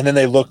 and then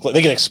they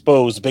get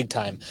exposed big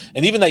time.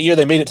 And even that year,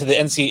 they made it to the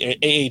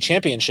NCAA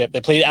championship.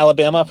 They played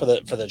Alabama for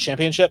the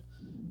championship,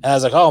 and I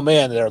was like, oh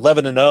man, they're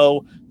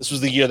 11-0. This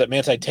was the year that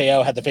Manti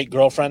Te'o had the fake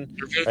girlfriend,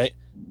 right?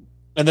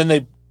 And then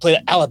they played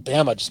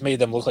Alabama, just made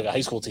them look like a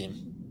high school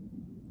team.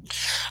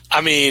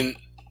 I mean,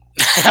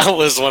 that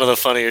was one of the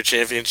funnier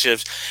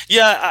championships.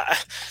 Yeah,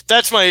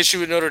 that's my issue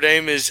with Notre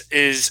Dame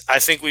is I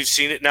think we've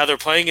seen it. Now they're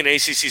playing an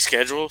ACC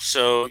schedule,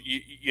 so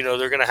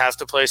they're going to have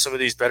to play some of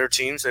these better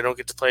teams. They don't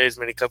get to play as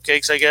many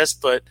cupcakes, I guess,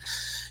 but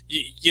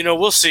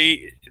we'll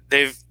see.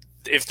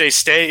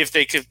 If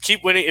they could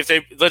keep winning,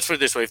 let's put it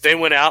this way, if they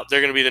win out,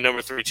 they're going to be the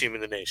number 3 team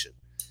in the nation.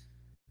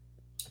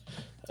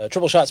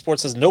 Triple Shot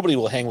Sports says nobody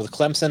will hang with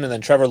Clemson, and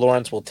then Trevor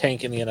Lawrence will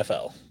tank in the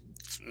NFL.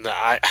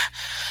 Nah,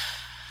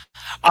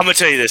 I'm gonna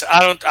tell you this.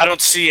 I don't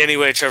see any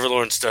way Trevor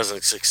Lawrence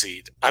doesn't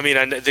succeed. I mean,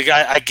 the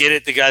guy. I get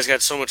it. The guy's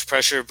got so much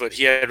pressure, but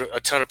he had a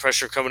ton of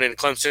pressure coming in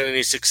Clemson, and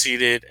he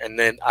succeeded. And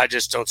then I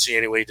just don't see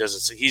any way he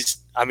doesn't. He's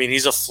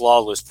a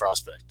flawless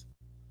prospect.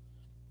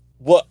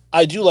 What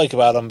I do like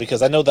about him,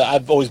 because I know that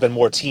I've always been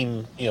more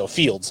team,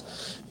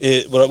 Fields.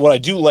 What I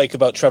do like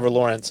about Trevor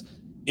Lawrence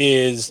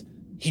is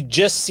he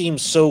just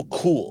seems so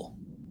cool.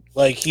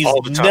 Like he's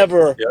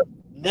never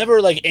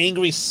like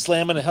angry,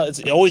 slamming.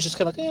 It's always just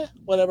kind of like,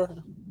 whatever.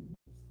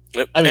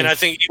 Yep. I mean, and I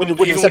think when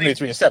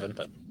 73-7,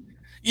 but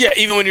yeah,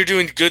 even when you're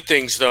doing good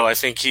things, though, I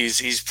think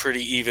he's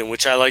pretty even,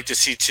 which I like to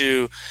see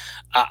too.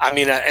 I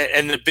mean,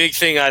 and the big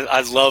thing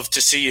I'd love to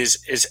see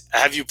is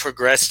have you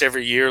progressed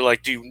every year?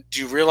 Like, do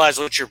you realize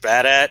what you're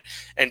bad at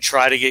and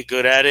try to get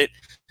good at it?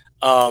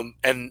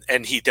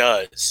 And he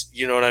does,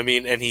 you know what I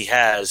mean? And he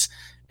has,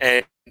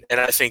 and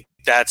I think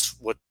that's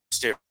what's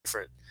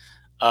different.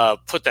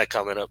 put that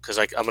comment up because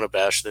I'm going to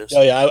bash this.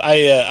 Oh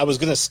yeah, I was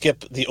gonna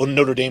skip the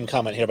Notre Dame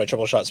comment here by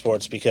Triple Shot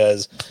Sports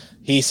because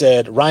he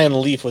said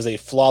Ryan Leaf was a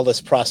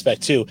flawless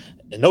prospect too.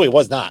 And no, he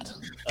was not.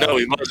 No,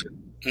 he wasn't.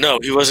 No,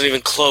 he wasn't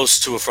even close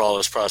to a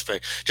flawless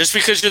prospect. Just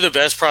because you're the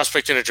best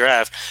prospect in a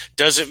draft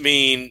doesn't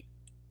mean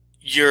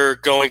you're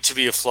going to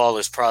be a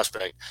flawless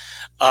prospect.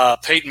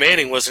 Peyton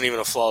Manning wasn't even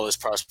a flawless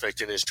prospect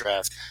in his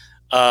draft.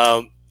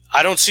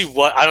 I don't see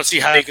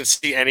how you can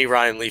see any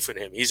Ryan Leaf in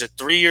him. He's a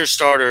 3-year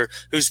starter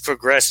who's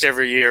progressed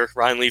every year.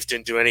 Ryan Leaf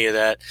didn't do any of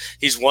that.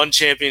 He's won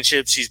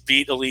championships. He's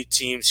beat elite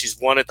teams. He's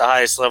won at the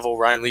highest level.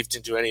 Ryan Leaf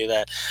didn't do any of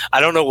that. I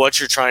don't know what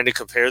you're trying to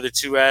compare the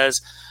two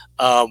as.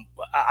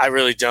 I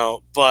really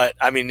don't. But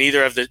I mean, they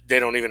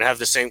don't even have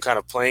the same kind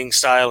of playing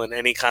style in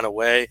any kind of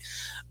way.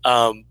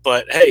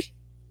 But hey,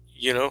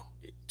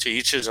 to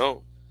each his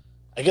own.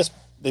 I guess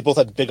they both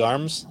had big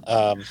arms.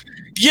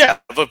 Yeah,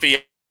 but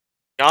beyond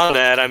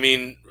that, I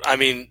mean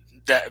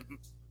that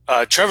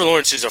Trevor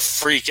Lawrence is a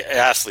freak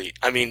athlete.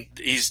 I mean,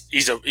 he's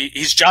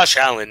Josh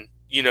Allen,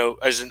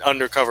 as an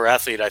undercover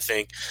athlete. I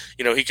think,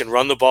 he can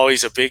run the ball.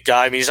 He's a big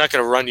guy. I mean, he's not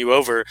going to run you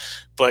over,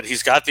 but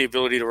he's got the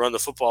ability to run the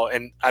football.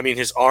 And I mean,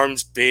 his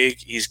arm's big.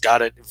 He's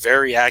got a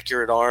very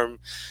accurate arm.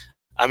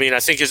 I mean,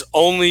 I think his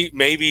only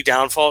maybe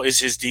downfall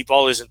is his deep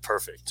ball isn't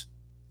perfect.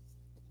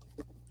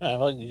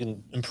 Well, you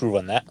can improve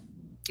on that.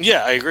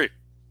 Yeah, I agree.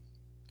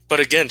 But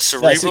again,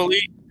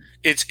 cerebrally,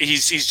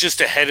 he's just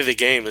ahead of the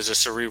game as a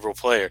cerebral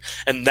player,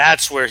 and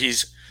that's where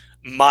he's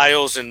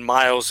miles and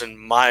miles and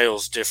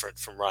miles different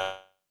from Ryan.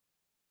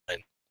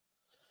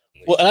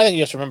 Well, and I think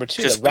you have to remember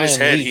too that Ryan in his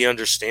head Leaf, he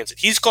understands it.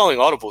 He's calling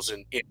audibles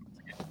in.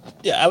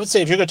 Yeah, I would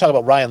say if you're going to talk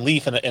about Ryan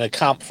Leaf in a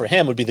comp for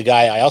him would be the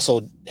guy I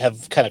also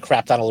have kind of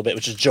crapped on a little bit,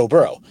 which is Joe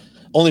Burrow.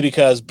 Only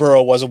because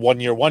Burrow was a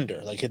 1-year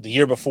wonder. Like the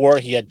year before,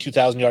 he had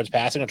 2,000 yards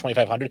passing or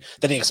 2,500.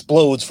 Then he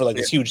explodes for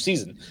this huge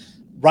season.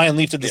 Ryan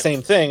Leaf did the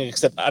same thing,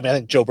 except I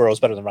think Joe Burrow is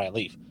better than Ryan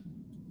Leaf.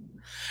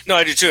 No,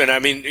 I do too. And I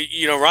mean,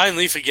 Ryan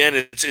Leaf, again,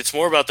 it's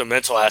more about the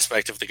mental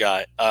aspect of the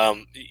guy.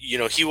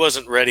 He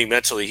wasn't ready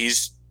mentally.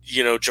 He's,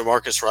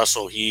 Jamarcus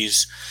Russell.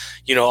 He's,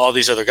 all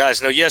these other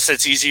guys. Now, yes,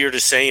 that's easier to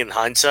say in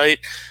hindsight,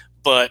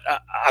 but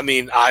I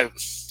mean,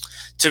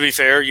 to be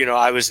fair,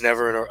 I was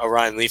never a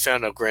Ryan Leaf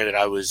fan. Now, granted,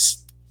 I was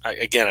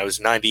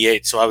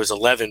 98, so I was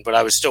 11, but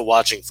I was still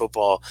watching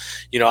football.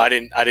 I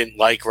didn't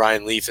like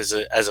Ryan Leaf as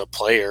a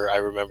player. I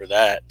remember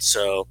that.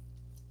 So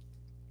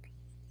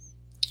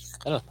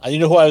I don't know. You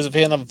know who I was a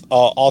fan of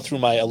all through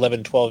my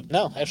 11, 12.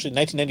 No, actually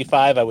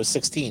 1995, I was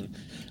 16.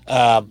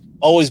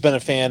 Always been a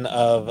fan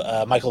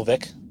of Michael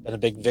Vick. Been a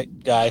big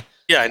Vick guy.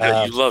 Yeah, I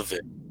know. You love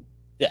Vick.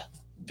 Yeah,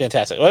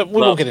 fantastic. We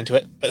won't get into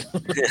it. But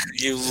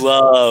you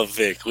love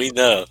Vick. We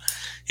know.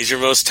 He's your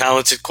most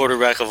talented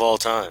quarterback of all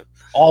time.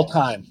 All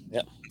time.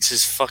 Yep. It's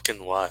just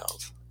fucking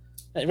wild.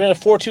 He ran a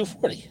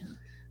 4.240.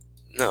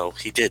 No,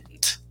 he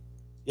didn't.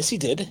 Yes, he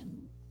did.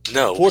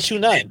 No.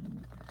 4.29.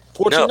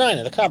 4.29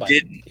 at the combine. He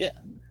didn't. Yeah.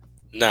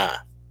 Nah.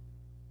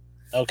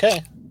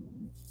 Okay.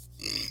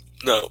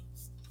 No,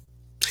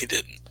 he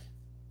didn't.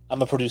 I'm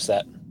going to produce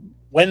that.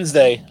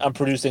 Wednesday, I'm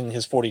producing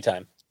his 40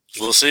 time.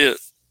 We'll see it.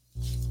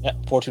 Yeah,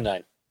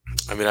 4.29.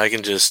 I mean, I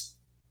can just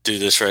do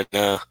this right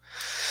now.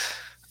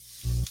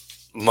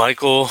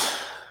 Michael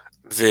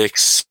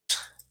Vick's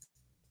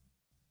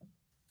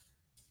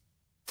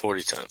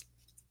 40 time.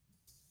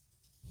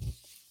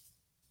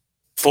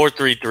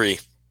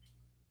 4.33.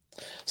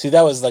 See,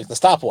 that was like the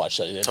stopwatch.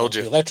 Told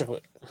you. The electric. We're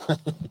talking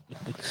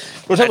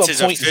That's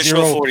about his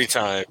official 40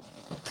 time.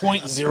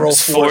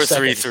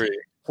 0.04.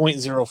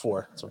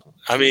 0.04.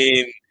 I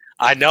mean,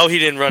 I know he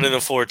didn't run in the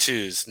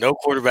 4.2s. No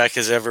quarterback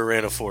has ever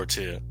ran a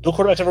 4.2. No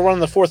quarterback's ever run in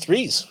the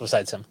 4.3s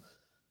besides him.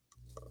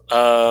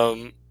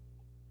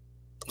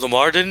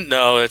 Lamar didn't?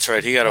 No, that's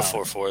right. He got a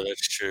 4.4.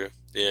 That's true.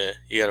 Yeah,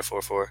 he got a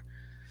 4.4.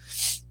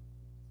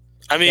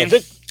 I mean,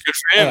 good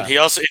for him. He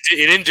also it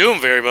didn't do him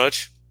very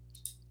much.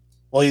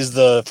 Well, he's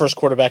the first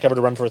quarterback ever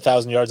to run for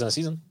 1,000 yards in a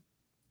season.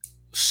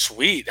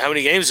 Sweet. How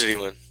many games did he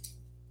win?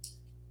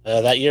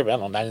 That year, I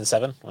don't know,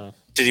 9-7.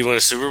 Did he win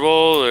a Super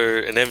Bowl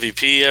or an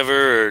MVP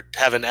ever, or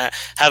have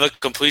a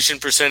completion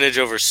percentage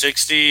over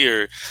 60,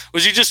 or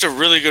was he just a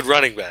really good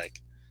running back?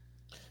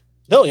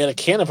 No, he had a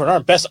cannon for an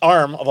arm, best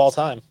arm of all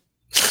time.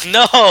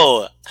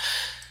 No.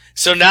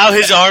 So now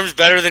his arm's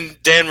better than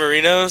Dan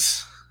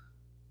Marino's?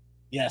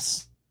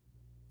 Yes.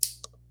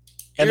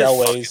 And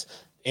Elway's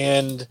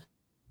and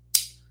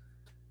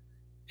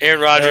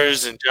Aaron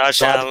Rodgers and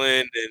Josh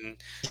Allen and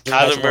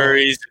Kyler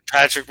Murray's and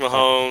Patrick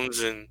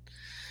Mahomes and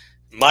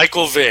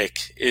Michael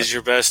Vick is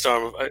your best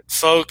arm.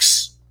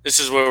 Folks, this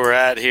is where we're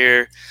at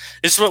here.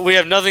 This is what we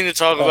have nothing to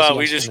talk about.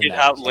 We just get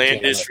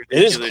outlandish,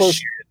 ridiculous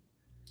shit.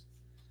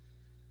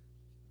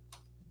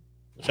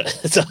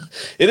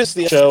 It is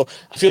the show.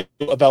 I feel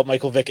about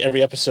Michael Vick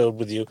every episode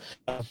with you.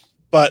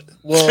 But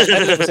we'll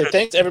say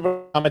thanks to everybody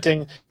for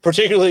commenting,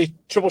 particularly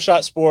Triple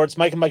Shot Sports,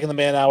 Mike and Mike in the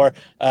Man Hour,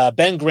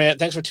 Ben Grant.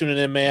 Thanks for tuning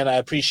in, man. I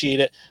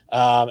appreciate it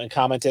and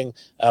commenting.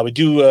 We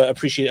do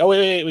appreciate it. Oh,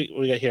 wait,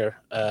 we got here.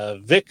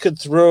 Vic could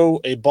throw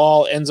a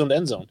ball end zone to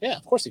end zone. Yeah,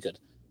 of course he could.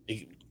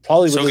 He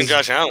probably so with can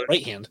Josh Allen.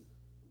 Right hand.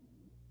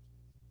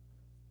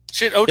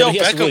 Shit, Odell he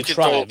has to Beckham really can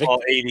try. throw a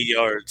ball 80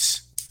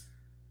 yards.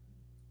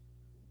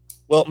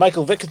 Well,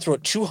 Michael Vick can throw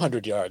it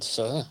 200 yards.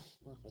 So.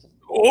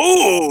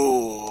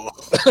 Oh.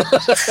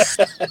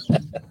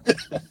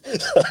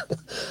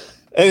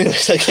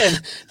 Anyways, again,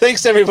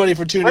 thanks everybody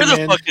for tuning in. Where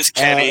the fuck is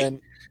Kenny?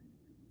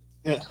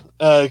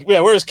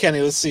 Where's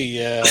Kenny? Let's see.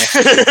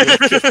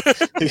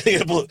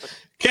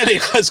 Kenny,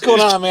 what's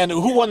going on, man?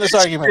 Who won this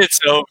argument? It's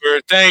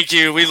over. Thank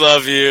you. We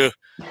love you.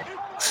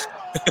 It's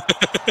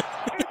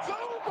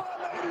over,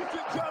 ladies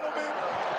and gentlemen.